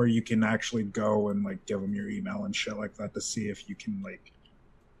thing where you can actually go and, like, give them your email and shit like that to see if you can, like,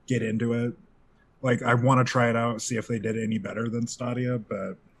 get into it. Like, I want to try it out, see if they did any better than Stadia,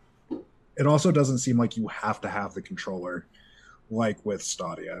 but it also doesn't seem like you have to have the controller like with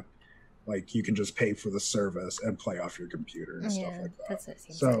Stadia. Like, you can just pay for the service and play off your computer and stuff like that. That's what it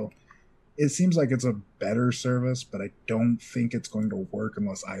seems so like. It seems like it's a better service, but I don't think it's going to work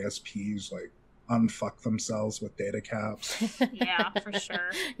unless ISPs, like, unfuck themselves with data caps. Yeah, for sure.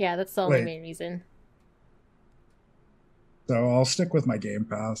 Yeah, that's the only main reason. So I'll stick with my Game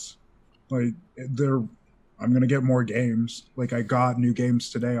Pass. Like, I'm gonna get more games. Like, I got new games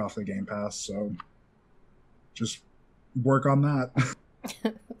today off the Game Pass, so just work on that.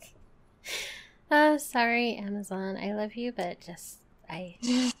 Sorry, Amazon. I love you, but just I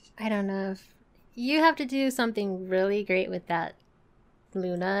don't know if you have to do something really great with that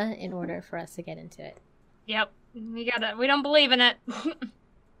Luna in order for us to get into it. Yep, we don't believe in it.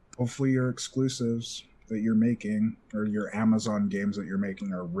 Hopefully your exclusives that you're making or your Amazon games that you're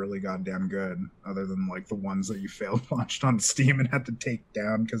making are really goddamn good, other than like the ones that you failed launched on Steam and had to take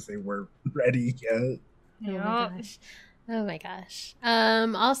down because they weren't ready yet. Oh my gosh.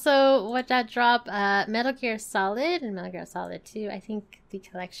 Also, what that drop, Metal Gear Solid and Metal Gear Solid 2, I think the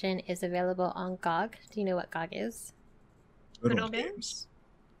collection is available on GOG. Do you know what GOG is? Good old games.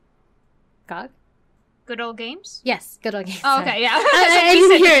 GOG? Good old games? Yes, good old games. Oh, okay, yeah. I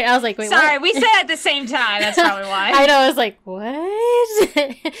didn't hear it. I was like, wait, sorry, what? We said it at the same time. That's probably why. I know, I was like, what?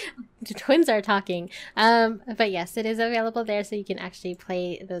 The twins are talking. But yes, it is available there, so you can actually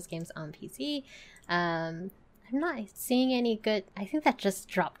play those games on PC. I'm not seeing any good. I think that just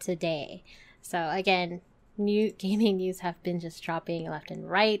dropped today. So again, new gaming news have been just dropping left and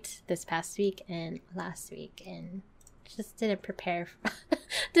right this past week and last week, and just didn't prepare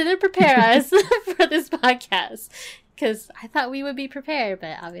us for this podcast because I thought we would be prepared,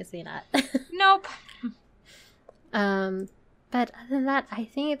 but obviously not. Nope. But other than that, I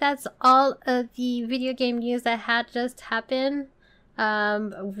think that's all of the video game news that had just happened.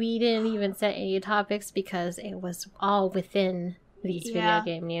 We didn't even set any topics because it was all within these video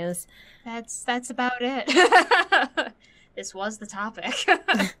game news. That's about it. This was the topic.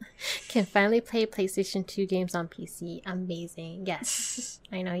 Can finally play PlayStation 2 games on PC. Amazing. Yes.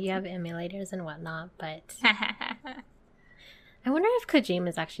 I know you have emulators and whatnot, but I wonder if Kojima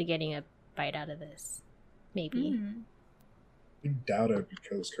is actually getting a bite out of this. Maybe. I doubt it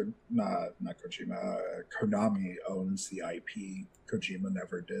because not Kojima. Konami owns the IP. Kojima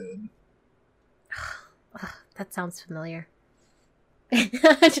never did. That sounds familiar.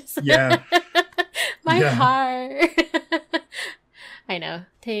 Yeah. My heart. I know.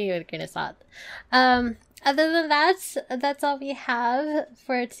 Take it with a grain of salt. Other than that, that's all we have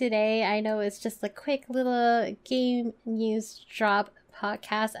for today. I know it's just a quick little game news drop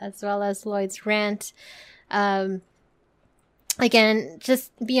podcast as well as Lloyd's rant. Again,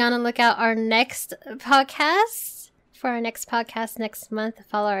 just be on the lookout our next podcast for our next podcast next month.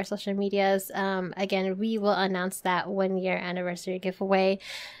 Follow our social medias. Again, we will announce that 1-year anniversary giveaway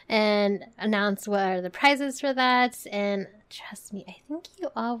and announce what are the prizes for that. And trust me, I think you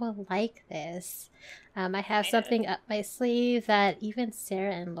all will like this. I have something up my sleeve that even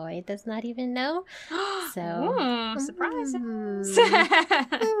Sarah and Lloyd does not even know. So, surprises.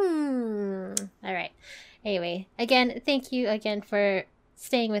 All right. Anyway, again, thank you again for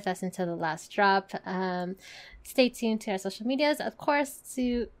staying with us until the last drop. Stay tuned to our social medias, of course,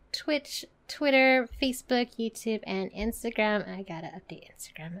 to Twitch, Twitter, Facebook, YouTube, and Instagram. I gotta update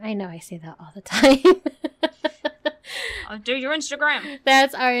Instagram. I know I say that all the time. I'll do your Instagram.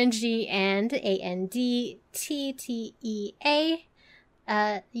 That's RNG and ANDTTEA.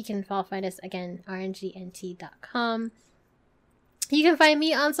 You can find us again, rngnt.com. You can find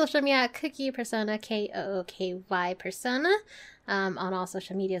me on social media at Cookie Persona, KOOKY Persona, on all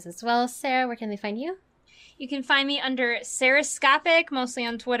social medias as well. Sarah, where can they find you? You can find me under Sarahscopic, mostly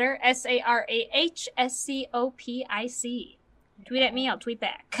on Twitter, SARAHSCOPIC. Tweet at me, I'll tweet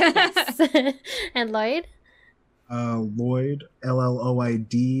back. Yes. And Lloyd? Lloyd,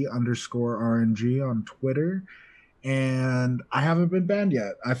 LLOID_RNG on Twitter. And I haven't been banned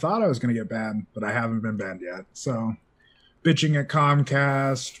yet. I thought I was going to get banned, but I haven't been banned yet. So, bitching at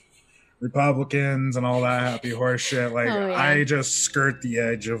Comcast, Republicans, and all that happy horse shit. Like, I just skirt the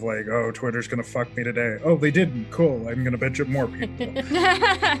edge of like, oh, Twitter's going to fuck me today. Oh, they didn't. Cool. I'm going to bitch at more people.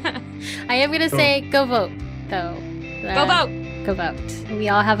 I am going to say go vote, though. Go vote. Go vote. We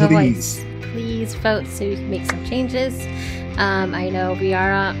all have a voice. Please vote so we can make some changes. I know we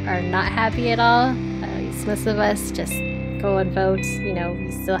are not happy at all. Most of us just go and vote. You know,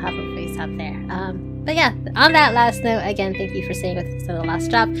 we still have a voice out there. But yeah, on that last note, again, thank you for staying with us to the last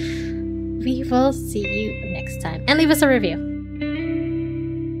drop. We will see you next time. And leave us a review.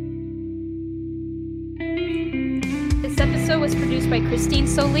 This episode was produced by Christine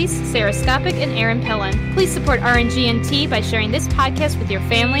Solis, Sarahscopic, and Aaron Pillen. Please support RNGNT by sharing this podcast with your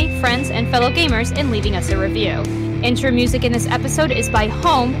family, friends, and fellow gamers and leaving us a review. Intro music in this episode is by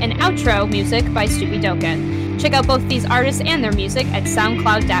Home and outro music by Stupidoken. Check out both these artists and their music at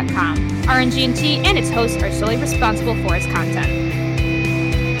soundcloud.com. RNGNT and its hosts are solely responsible for its content.